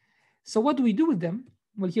 So what do we do with them?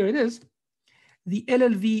 Well, here it is. The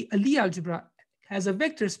LLV Lie algebra as a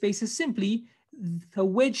vector space is simply the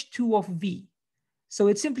wedge 2 of V. So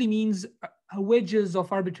it simply means wedges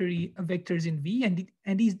of arbitrary vectors in V, and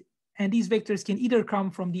these vectors can either come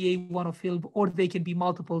from the A1 of Hilb, or they can be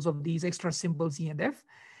multiples of these extra symbols E and F.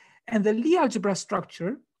 And the Lie algebra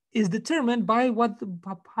structure is determined by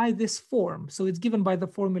this form. So it's given by the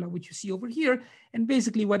formula which you see over here. And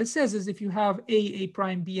basically what it says is if you have A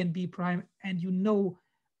prime, B, and B prime, and you know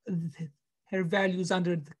their values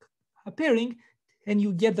under a pairing, and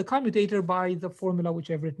you get the commutator by the formula which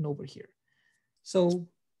I've written over here. So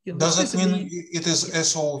does that mean it is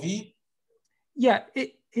SOV? Yeah,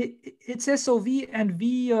 it's SOV, and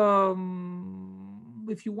V.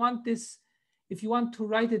 If you want to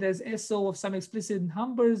write it as SO of some explicit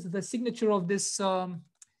numbers, the signature of this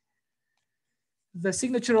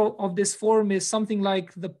form is something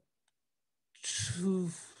like the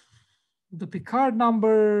Picard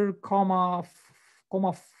number, comma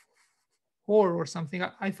or something.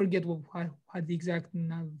 I forget what the exact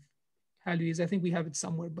value is. I think we have it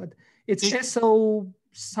somewhere, but it's SO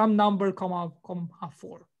some number comma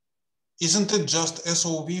 4. Isn't it just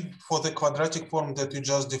SOV for the quadratic form that you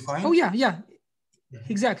just defined? Oh yeah,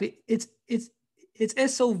 exactly. It's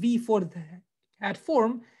SOV for that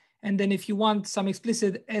form, and then if you want some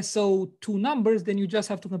explicit SO2 numbers, then you just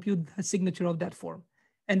have to compute the signature of that form.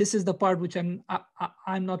 And this is the part which I'm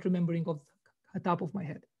not remembering off the top of my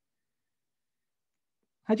head.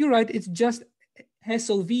 Had you right? It's just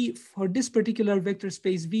SOV for this particular vector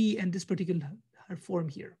space V and this particular form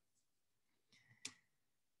here.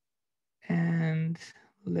 And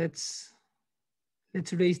let's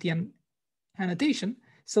erase the annotation.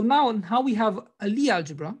 So now we have a Lie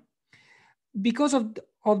algebra. Because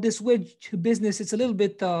of this wedge business, it's a little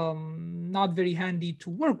bit not very handy to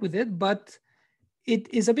work with it, but it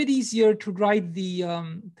is a bit easier to write the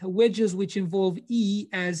wedges which involve E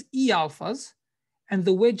as E alphas and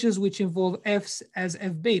the wedges which involve F's as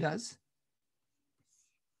F betas.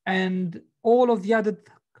 And all of the other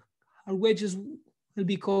wedges will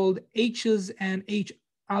be called H's and H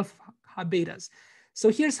alpha betas. So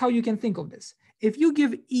here's how you can think of this. If you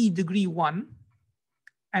give E degree 1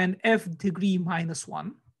 and F degree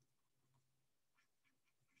 -1,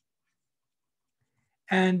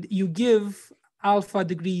 and you give alpha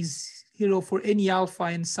degrees 0 for any alpha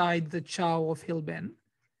inside the Chow of Hilbert,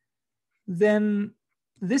 then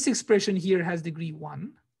this expression here has degree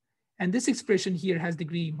 1, and this expression here has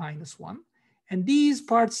degree -1, and these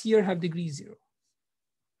parts here have degree 0.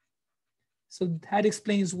 So that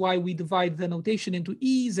explains why we divide the notation into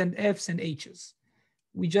E's and F's and H's.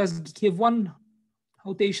 We just give one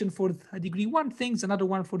notation for the degree 1 things, another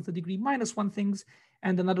one for the degree -1 things,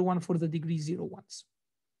 and another one for the degree 0 ones.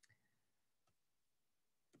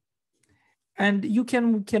 And you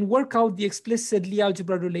can work out the explicit Lie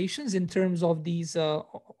algebra relations in terms of these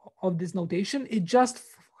of this notation. It just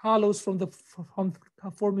follows from the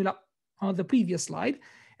formula on the previous slide,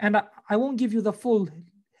 and I won't give you the full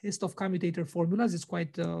list of commutator formulas. It's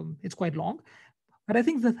quite long, but I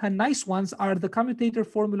think that the nice ones are the commutator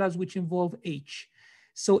formulas which involve H.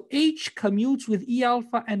 So H commutes with E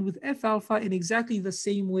alpha and with F alpha in exactly the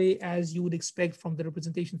same way as you would expect from the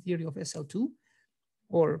representation theory of SL2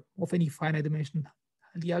 or of any finite dimension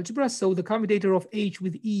Lie algebra. So the commutator of H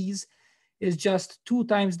with E's is just 2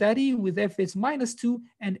 times that E, with F it's -2,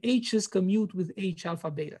 and H's commute with H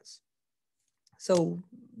alpha betas. So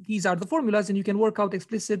these are the formulas, and you can work out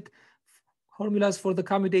explicit formulas for the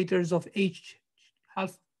commutators of H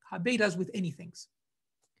alpha betas with anything.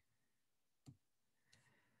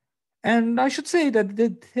 And I should say that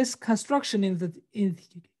this construction in the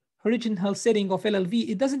original setting of LLV,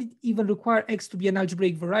 it doesn't even require X to be an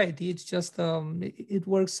algebraic variety. It's just, it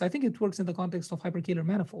works, I think it works in the context of hyperkahler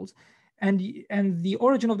manifolds. And the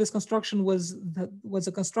origin of this construction was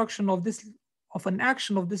a construction of an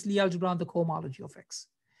action of this Lie algebra on the cohomology of X.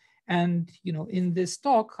 And in this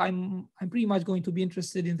talk, I'm pretty much going to be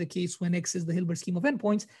interested in the case when X is the Hilbert scheme of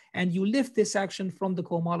endpoints, and you lift this action from the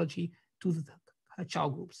cohomology to the Chow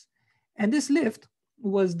groups. And this lift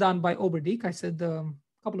was done by Oberdieck, I said a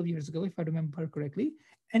couple of years ago, if I remember correctly.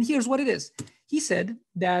 And here's what it is. He said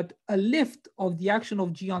that a lift of the action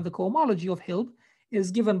of G on the cohomology of Hilb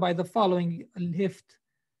is given by the following lift,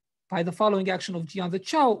 by the following action of G on the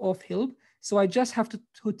Chow of Hilb. So I just have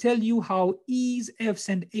to tell you how E's, F's,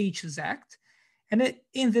 and H's act. And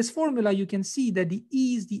in this formula, you can see that the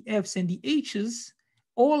E's, the F's, and the H's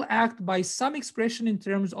all act by some expression in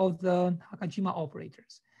terms of the Nakajima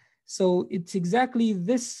operators. So it's exactly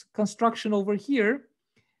this construction over here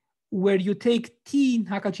where you take T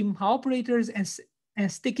Nakajima operators and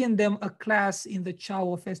stick in them a class in the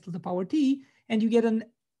Chow of S to the power T, and you get an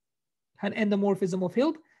endomorphism of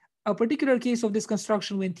Hilb. A particular case of this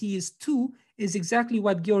construction when T is 2 is exactly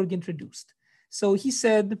what Georg introduced. So he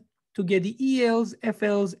said to get the ELs,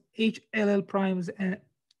 FLs, HLL primes, and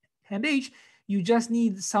H, you just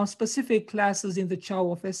need some specific classes in the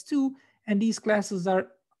Chow of S2, and these classes are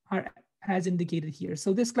as indicated here.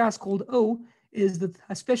 So this class called O is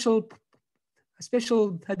a special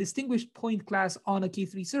distinguished point class on a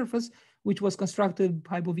K3 surface, which was constructed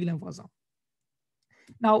by Beauville and Voisin.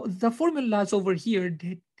 Now, the formulas over here,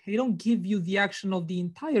 they don't give you the action of the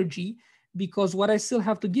entire G, because what I still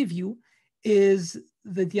have to give you is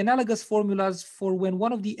the analogous formulas for when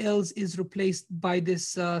one of the L's is replaced by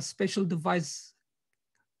this special device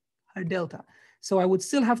delta. So I would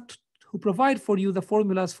still have to provide for you the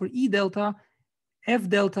formulas for E delta, F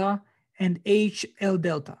delta, and HL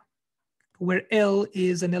delta, where L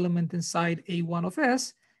is an element inside A1 of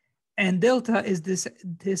S, and delta is this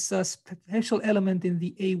special element in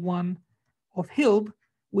the A1 of Hilb,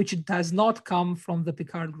 which does not come from the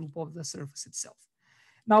Picard group of the surface itself.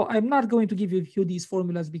 Now, I'm not going to give you these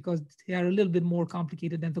formulas because they are a little bit more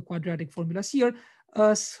complicated than the quadratic formulas here.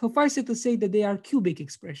 Suffice it to say that they are cubic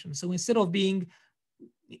expressions. So instead of being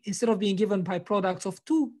given by products of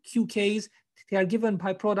 2 QKs, they are given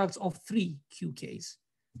by products of 3 QKs.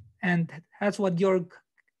 And that's what Georg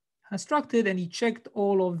constructed, and he checked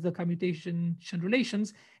all of the commutation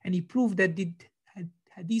relations, and he proved that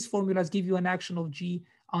these formulas give you an action of G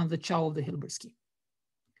on the Chow of the Hilbert scheme.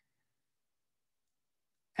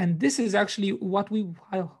 And this is actually what we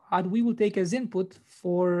will take as input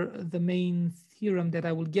for the main theorem that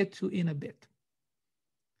I will get to in a bit.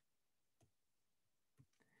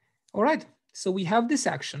 All right, so we have this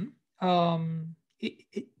action.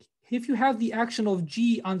 If you have the action of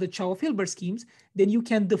G on the Chow of Hilbert schemes, then you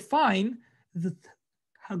can define the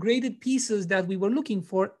graded pieces that we were looking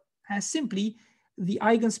for as simply the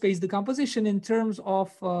eigenspace decomposition in terms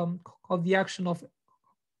of the action of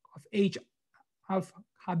H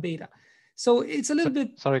alpha beta. So it's a little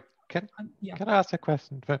bit. Sorry, can I ask a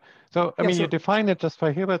question? So I mean, sure. You define it just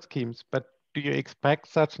for Hilbert schemes, but do you expect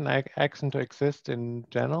such an action to exist in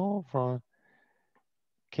general for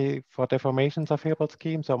deformations of Hilbert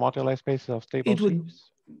schemes or moduli spaces of stable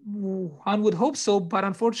sheaves? One would hope so, but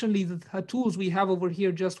unfortunately, the tools we have over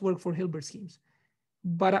here just work for Hilbert schemes.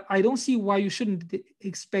 But I don't see why you shouldn't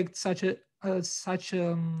expect such a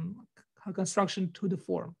construction to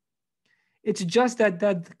deform. It's just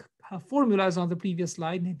that formulas on the previous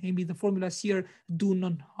slide, namely the formulas here, do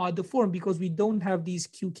not deform because we don't have these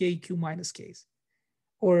QK, Q minus Ks.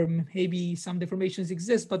 Or maybe some deformations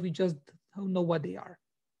exist, but we just don't know what they are.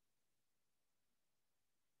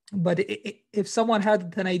 But if someone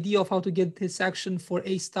had an idea of how to get this action for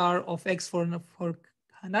A star of X for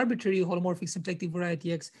an arbitrary holomorphic symplectic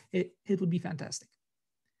variety X, it would be fantastic.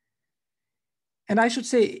 And I should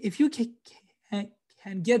say, if you can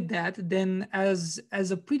get that, then as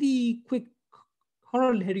a pretty quick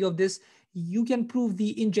corollary of this, you can prove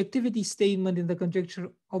the injectivity statement in the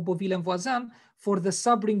conjecture of Beauville and Voisin for the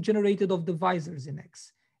subring generated of divisors in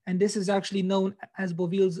X. And this is actually known as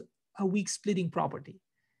Beauville's weak splitting property,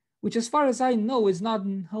 which as far as I know is not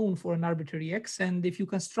known for an arbitrary X. And if you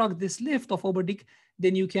construct this lift of Oberdieck,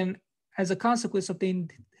 then you can, as a consequence, obtain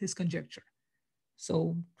his conjecture.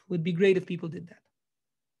 So it would be great if people did that.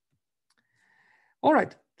 All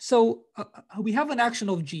right, so we have an action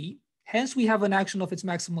of G, hence we have an action of its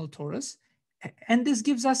maximal torus, and this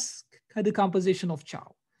gives us a decomposition of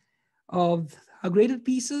Chow. Of graded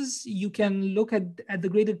pieces, you can look at the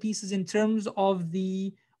graded pieces in terms of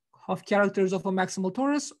characters of a maximal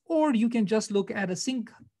torus, or you can just look at a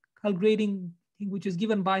single grading, which is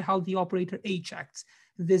given by how the operator H acts,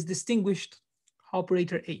 this distinguished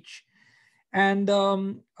operator H. And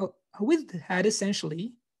with that,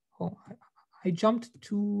 essentially, I jumped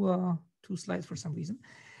to 2 slides for some reason.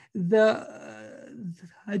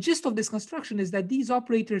 The gist of this construction is that these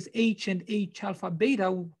operators H and H alpha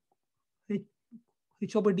beta,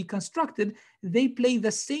 which Oberdieck constructed, they play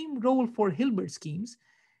the same role for Hilbert schemes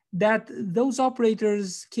that those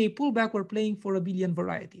operators K pullback were playing for abelian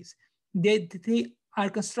varieties. They are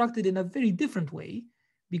constructed in a very different way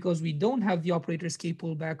because we don't have the operators K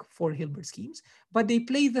pullback for Hilbert schemes, but they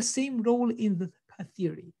play the same role in the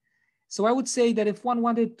theory. So I would say that if one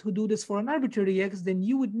wanted to do this for an arbitrary X, then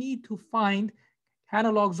you would need to find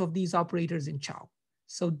analogs of these operators in Chow.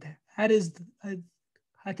 So that is a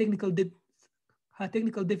technical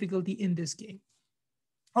difficulty in this game.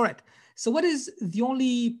 All right, so what is the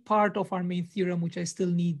only part of our main theorem which I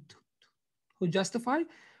still need to justify?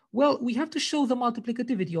 Well, we have to show the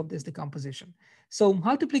multiplicativity of this decomposition. So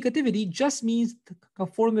multiplicativity just means a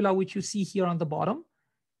formula which you see here on the bottom,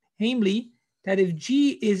 namely that if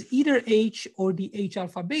G is either H or the H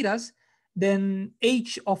alpha betas, then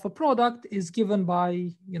H of a product is given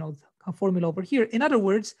by, a formula over here. In other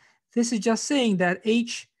words, this is just saying that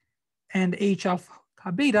H and H alpha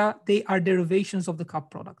beta, they are derivations of the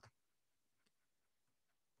cup product.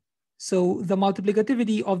 So the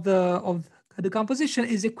multiplicativity of the decomposition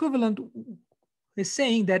is equivalent with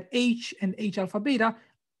saying that H and H alpha beta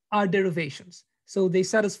are derivations. So they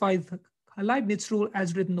satisfy the Leibniz rule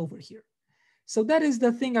as written over here. So that is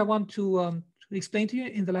the thing I want to explain to you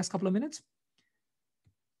in the last couple of minutes.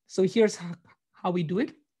 So here's how we do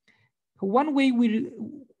it. One way we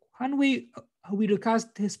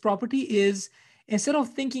recast this property is, instead of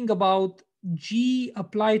thinking about G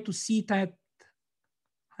applied to C times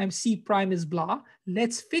C prime is blah,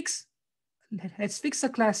 let's fix a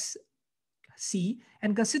class C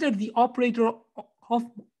and consider the operator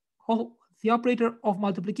of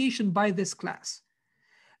multiplication by this class.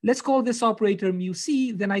 let's call this operator mu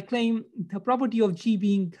c, then I claim the property of G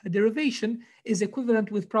being a derivation is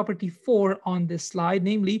equivalent with property 4 on this slide,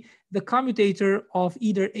 namely the commutator of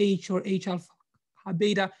either H or H alpha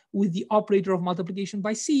beta with the operator of multiplication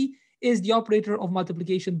by C is the operator of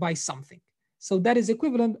multiplication by something. So that is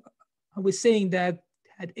equivalent with saying that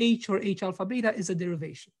H or H alpha beta is a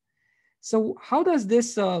derivation. So how does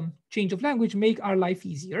this change of language make our life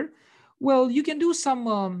easier? Well, you can do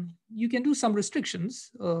some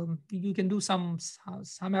restrictions. You can do some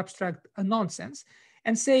abstract nonsense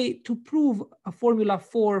and say to prove a formula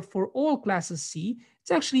for all classes C,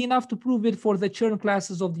 it's actually enough to prove it for the Chern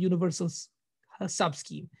classes of the universal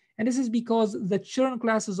subscheme. And this is because the Chern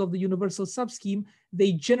classes of the universal subscheme,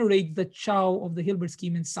 they generate the Chow of the Hilbert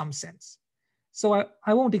scheme in some sense. So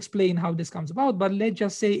I won't explain how this comes about, but let's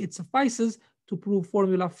just say it suffices to prove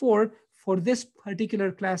formula 4 for this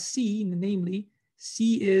particular class C, namely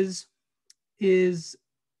C is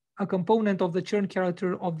a component of the Chern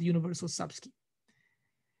character of the universal subscheme.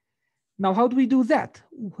 Now, how do we do that?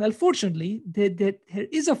 Well, fortunately, there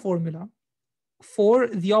is a formula for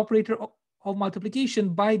the operator of multiplication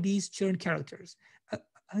by these Chern characters.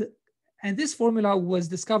 And this formula was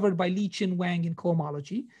discovered by Li, Qin, Wang in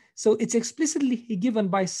cohomology. So it's explicitly given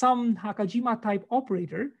by some Nakajima type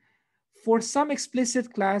operator for some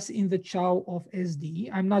explicit class in the Chow of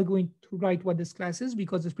SD. I'm not going to write what this class is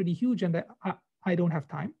because it's pretty huge and I don't have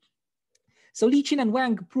time. So Li, Qin, and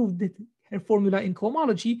Wang proved her formula in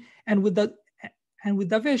cohomology, and with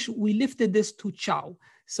Davesh, we lifted this to Chow.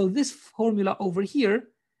 So this formula over here,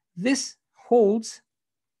 this holds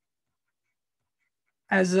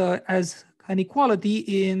as an equality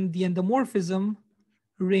in the endomorphism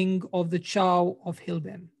ring of the Chow of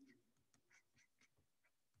Hilbert.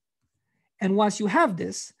 And once you have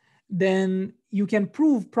this, then you can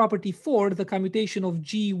prove property 4, the commutation of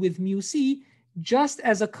G with mu C, just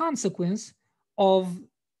as a consequence of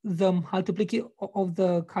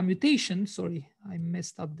the commutation. Sorry, I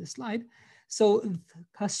messed up this slide. So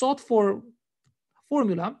a sought for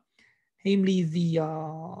formula, namely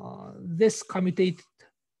this commutator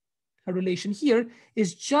relation here,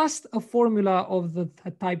 is just a formula of the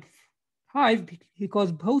type 5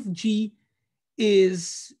 because both G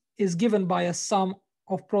is given by a sum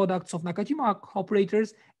of products of Nakajima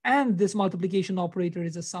operators, and this multiplication operator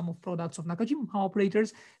is a sum of products of Nakajima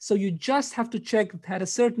operators. So you just have to check that a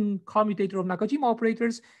certain commutator of Nakajima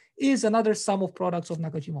operators is another sum of products of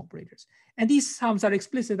Nakajima operators. And these sums are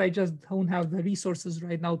explicit. I just don't have the resources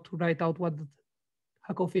right now to write out what the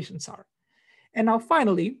coefficients are. And now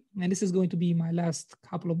finally, and this is going to be my last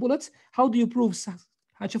couple of bullets, how do you prove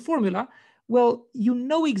such a formula? Well, you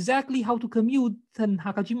know exactly how to commute the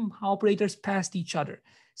Nakajima operators past each other.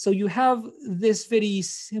 So you have this very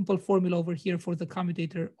simple formula over here for the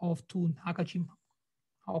commutator of two Nakajima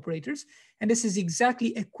operators. And this is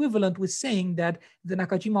exactly equivalent with saying that the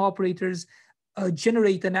Nakajima operators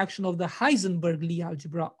generate an action of the Heisenberg Lie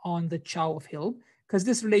algebra on the Chow of Hilb, because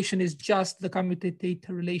this relation is just the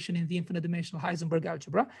commutator relation in the infinite dimensional Heisenberg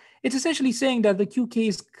algebra. It's essentially saying that the QK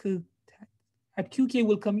is at QK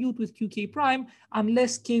will commute with QK prime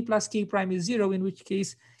unless K plus K prime is 0, in which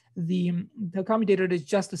case the commutator is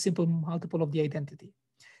just a simple multiple of the identity.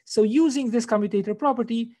 So using this commutator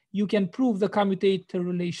property, you can prove the commutator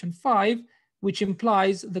relation 5, which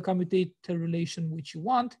implies the commutator relation which you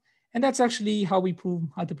want. And that's actually how we prove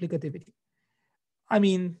multiplicativity. I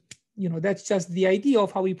mean, you know, that's just the idea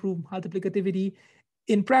of how we prove multiplicativity.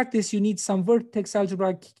 In practice, you need some vertex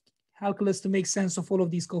algebraic calculus to make sense of all of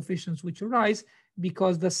these coefficients which arise,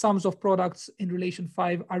 because the sums of products in relation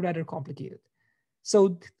 5 are rather complicated.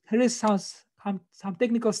 So there is some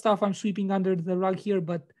technical stuff I'm sweeping under the rug here,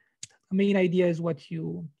 but the main idea is what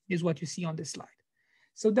you see on this slide.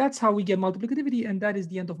 So that's how we get multiplicativity, and that is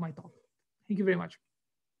the end of my talk. Thank you very much.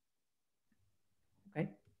 Okay,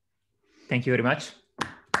 thank you very much.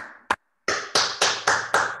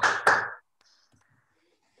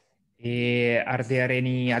 Are there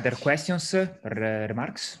any other questions or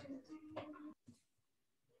remarks?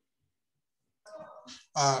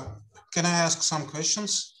 Can I ask some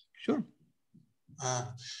questions? Sure.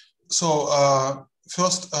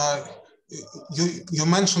 First, you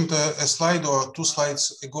mentioned a slide or 2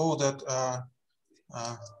 slides ago that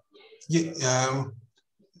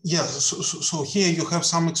so here you have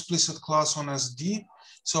some explicit class on SD.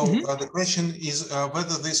 So the question is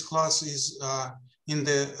whether this class is in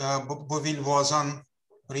the Beauville-Voisin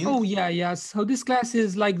ring. Oh yeah. So this class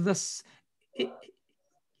is like this.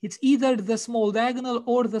 It's either the small diagonal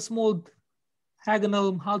or the small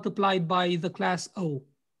diagonal multiplied by the class O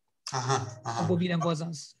of Beauville and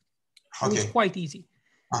Voisin's. So it's quite easy.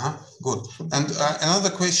 Good. And another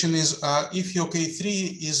question is, if your K3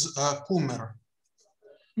 is Kummer,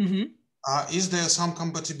 is there some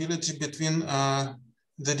compatibility between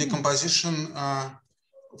the decomposition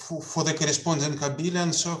for the corresponding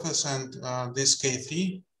abelian surface and this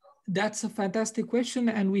K3? That's a fantastic question,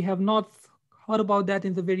 and we have not thought about that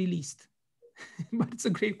in the very least. But it's a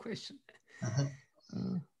great question.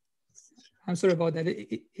 I'm sorry about that.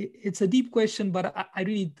 It's a deep question, but I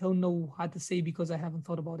really don't know how to say because I haven't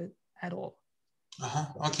thought about it at all.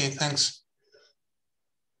 Okay, thanks.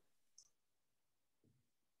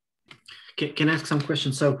 Can I ask some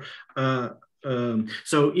questions? So,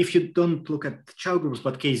 so if you don't look at Chow groups,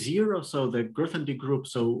 but K0, so the Grothendieck group,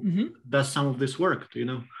 so does some of this work? Do you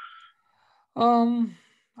know?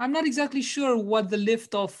 I'm not exactly sure what the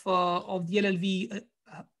lift of the LLV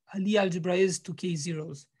Lie algebra is to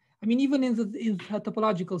K0s. I mean, even in the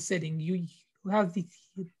topological setting, you have the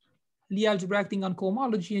Lie algebra acting on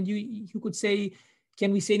cohomology, and you could say,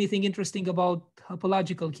 can we say anything interesting about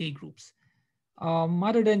topological K groups?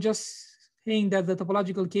 Other than just saying that the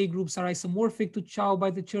topological K groups are isomorphic to Chow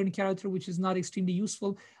by the Chern character, which is not extremely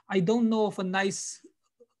useful, I don't know of a nice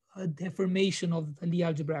deformation of the Lie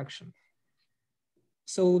algebra action.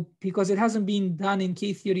 So because it hasn't been done in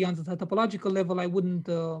K theory on the topological level, I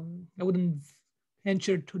wouldn't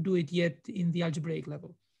venture to do it yet in the algebraic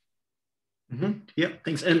level. Yeah,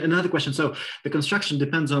 thanks. And another question. So the construction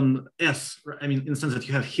depends on S. I mean, in the sense that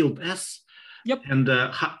you have Hilb S. Yep. And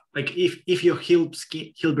like if your Hilbert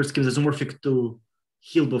scheme is isomorphic to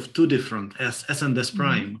Hilb of two different S and S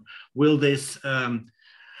prime, will these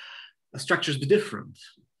structures be different?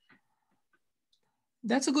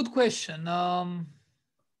 That's a good question.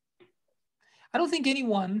 I don't think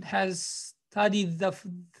anyone has studied the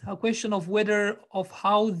question of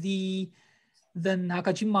how the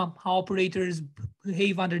Nakajima operators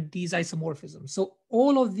behave under these isomorphisms. So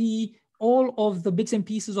all of the bits and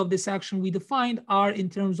pieces of this action we defined are in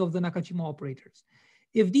terms of the Nakajima operators.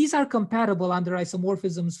 If these are compatible under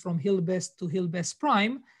isomorphisms from Hilb S to Hilb S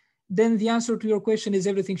prime, then the answer to your question is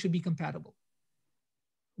everything should be compatible.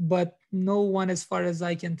 But no one, as far as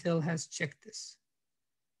I can tell, has checked this.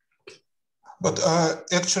 But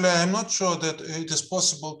actually, I'm not sure that it is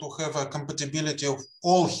possible to have a compatibility of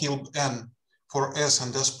all Hilb N for S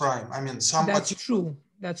and S prime. I mean, some that's true.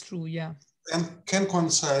 That's true, yeah. And can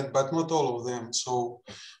coincide, but not all of them. So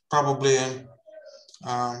probably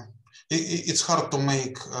it's hard to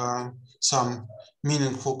make some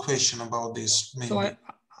meaningful question about this. Maybe. So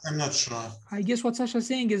I'm not sure. I guess what Sasha's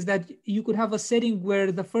saying is that you could have a setting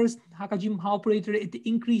where the first Nakajima operator, it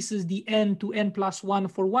increases the n to n plus 1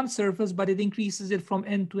 for one surface, but it increases it from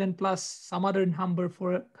n to n plus some other number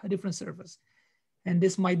for a different surface. And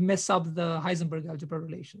this might mess up the Heisenberg algebra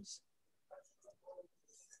relations.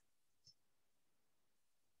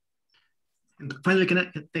 And finally,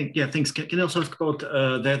 thanks. Can you also ask about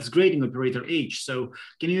that grading operator H? So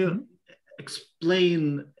can you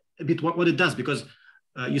explain a bit what it does? Because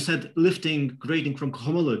you said lifting grading from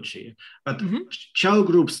cohomology, but Chow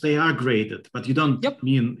groups, they are graded, but you don't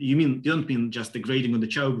you don't mean just the grading on the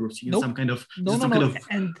Chow groups. You mean some kind of kind of,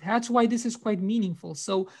 and that's why this is quite meaningful.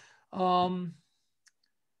 So I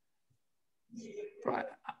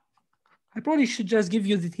probably should just give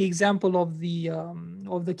you the example of the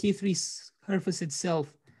K3 surface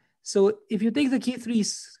itself. So if you take the K3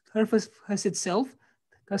 surface itself,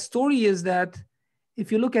 the story is that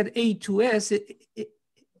if you look at A2S,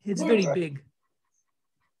 it's very big.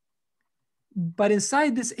 But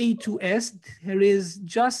inside this A2S, there is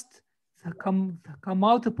just the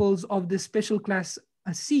multiples of the special class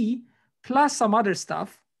C plus some other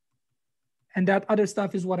stuff. And that other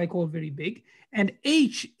stuff is what I call very big. And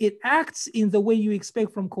H, it acts in the way you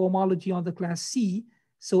expect from cohomology on the class C.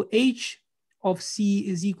 So H of C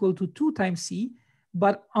is equal to 2 times C.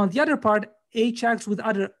 But on the other part, H acts with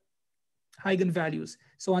other eigenvalues.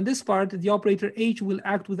 So on this part, the operator H will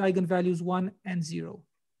act with eigenvalues 1 and 0.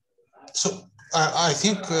 So I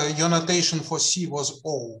think your notation for C was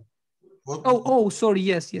O. Oh, sorry.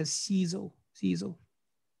 Yes, C is O. C is O.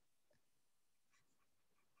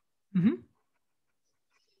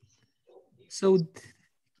 So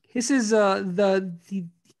this is the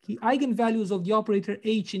eigenvalues of the operator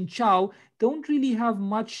H in Chow don't really have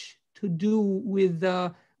much to do with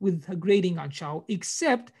grading on Chow,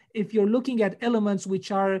 except if you're looking at elements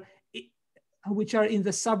which are in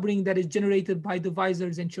the subring that is generated by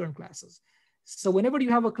divisors and Chern classes. So whenever you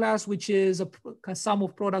have a class which is a sum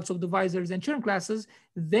of products of divisors and Chern classes,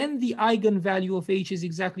 then the eigenvalue of H is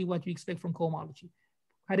exactly what you expect from cohomology.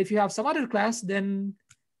 And if you have some other class, then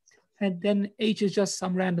H is just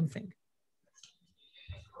some random thing.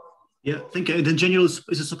 Yeah, thank you. And in general, is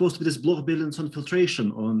it supposed to be this Bloch-Beelenson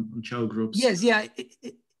filtration on Chow groups? Yes, yeah,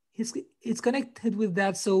 it's connected with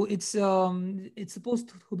that. So it's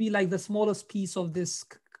supposed to be like the smallest piece of this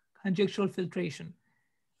conjectural filtration.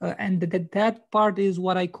 And that part is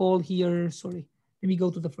what I call here, sorry, let me go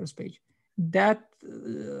to the first page. That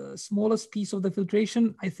smallest piece of the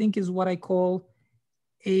filtration, I think, is what I call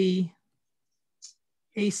a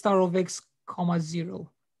star of x comma 0.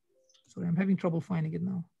 Sorry, I'm having trouble finding it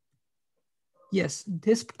now. Yes,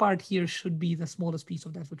 this part here should be the smallest piece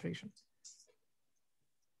of that filtration.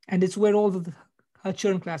 And it's where all the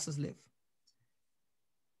Chern classes live.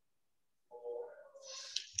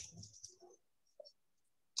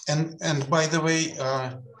 And by the way,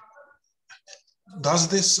 does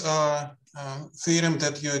this theorem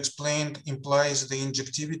that you explained implies the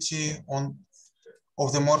injectivity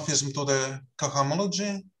of the morphism to the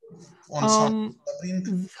cohomology on some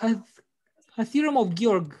subring? A theorem of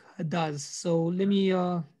Georg does. So let me,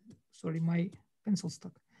 sorry, my pencil's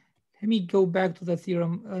stuck. Let me go back to the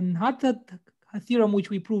theorem. Not a theorem which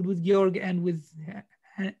we proved with Georg and with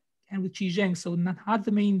Qizheng. So not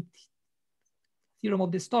the main theorem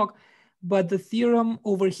of this talk, but the theorem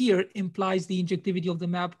over here implies the injectivity of the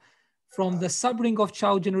map from the subring of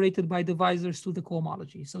Chow generated by divisors to the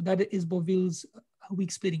cohomology. So that is Beauville's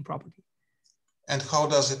weak splitting property. And how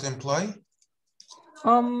does it imply?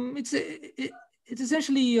 It's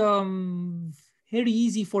essentially very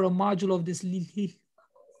easy for a module of this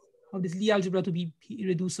Lie algebra to be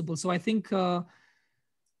irreducible. So I think I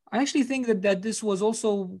actually think that this was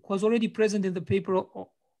already present in the paper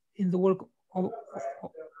in the work of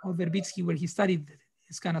Verbitsky, where he studied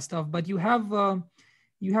this kind of stuff. But you have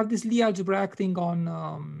this Lie algebra acting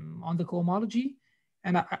on the cohomology,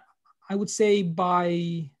 and I would say by,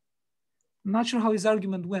 I'm not sure how his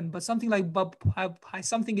argument went, but something like by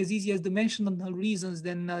something as easy as dimensional reasons,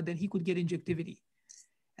 then he could get injectivity.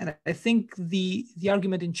 And I think the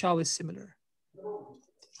argument in Chow is similar.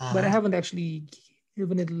 But I haven't actually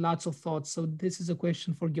given it lots of thought. So this is a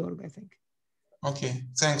question for Georg, I think. Okay,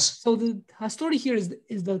 thanks. So the story here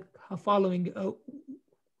is the following.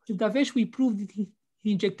 With Davesh, we proved the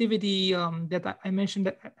injectivity that I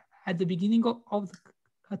mentioned at the beginning of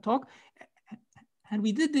the talk. And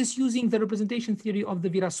we did this using the representation theory of the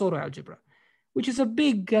Virasoro algebra, which is a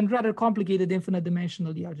big and rather complicated infinite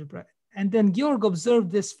dimensional algebra. And then Georg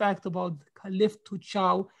observed this fact about lift to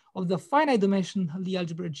Chow of the finite dimensional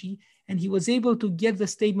algebra G, and he was able to get the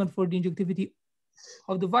statement for the injectivity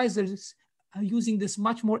of divisors using this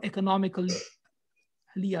much more economical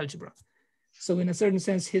Lie algebra. So in a certain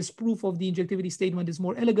sense, his proof of the injectivity statement is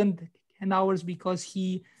more elegant than ours because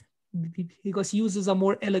he uses a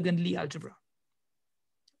more elegant Lie algebra,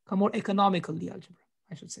 a more economical Lie algebra,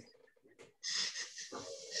 I should say.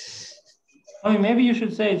 I mean, maybe you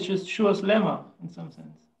should say it's just Schur's lemma in some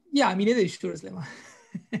sense. Yeah, I mean, it is Schur's lemma.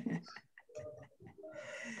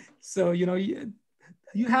 So, you know, you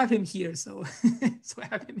have him here, so so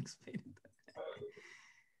have him explain it.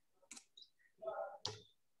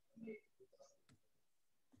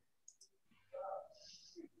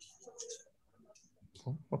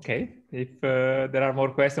 Okay, if there are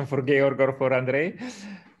more questions for Georg or for Andrei.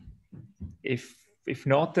 If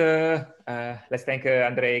not, let's thank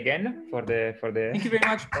Andrei again for the Thank you very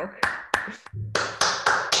much. talk.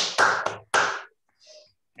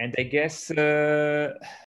 And I guess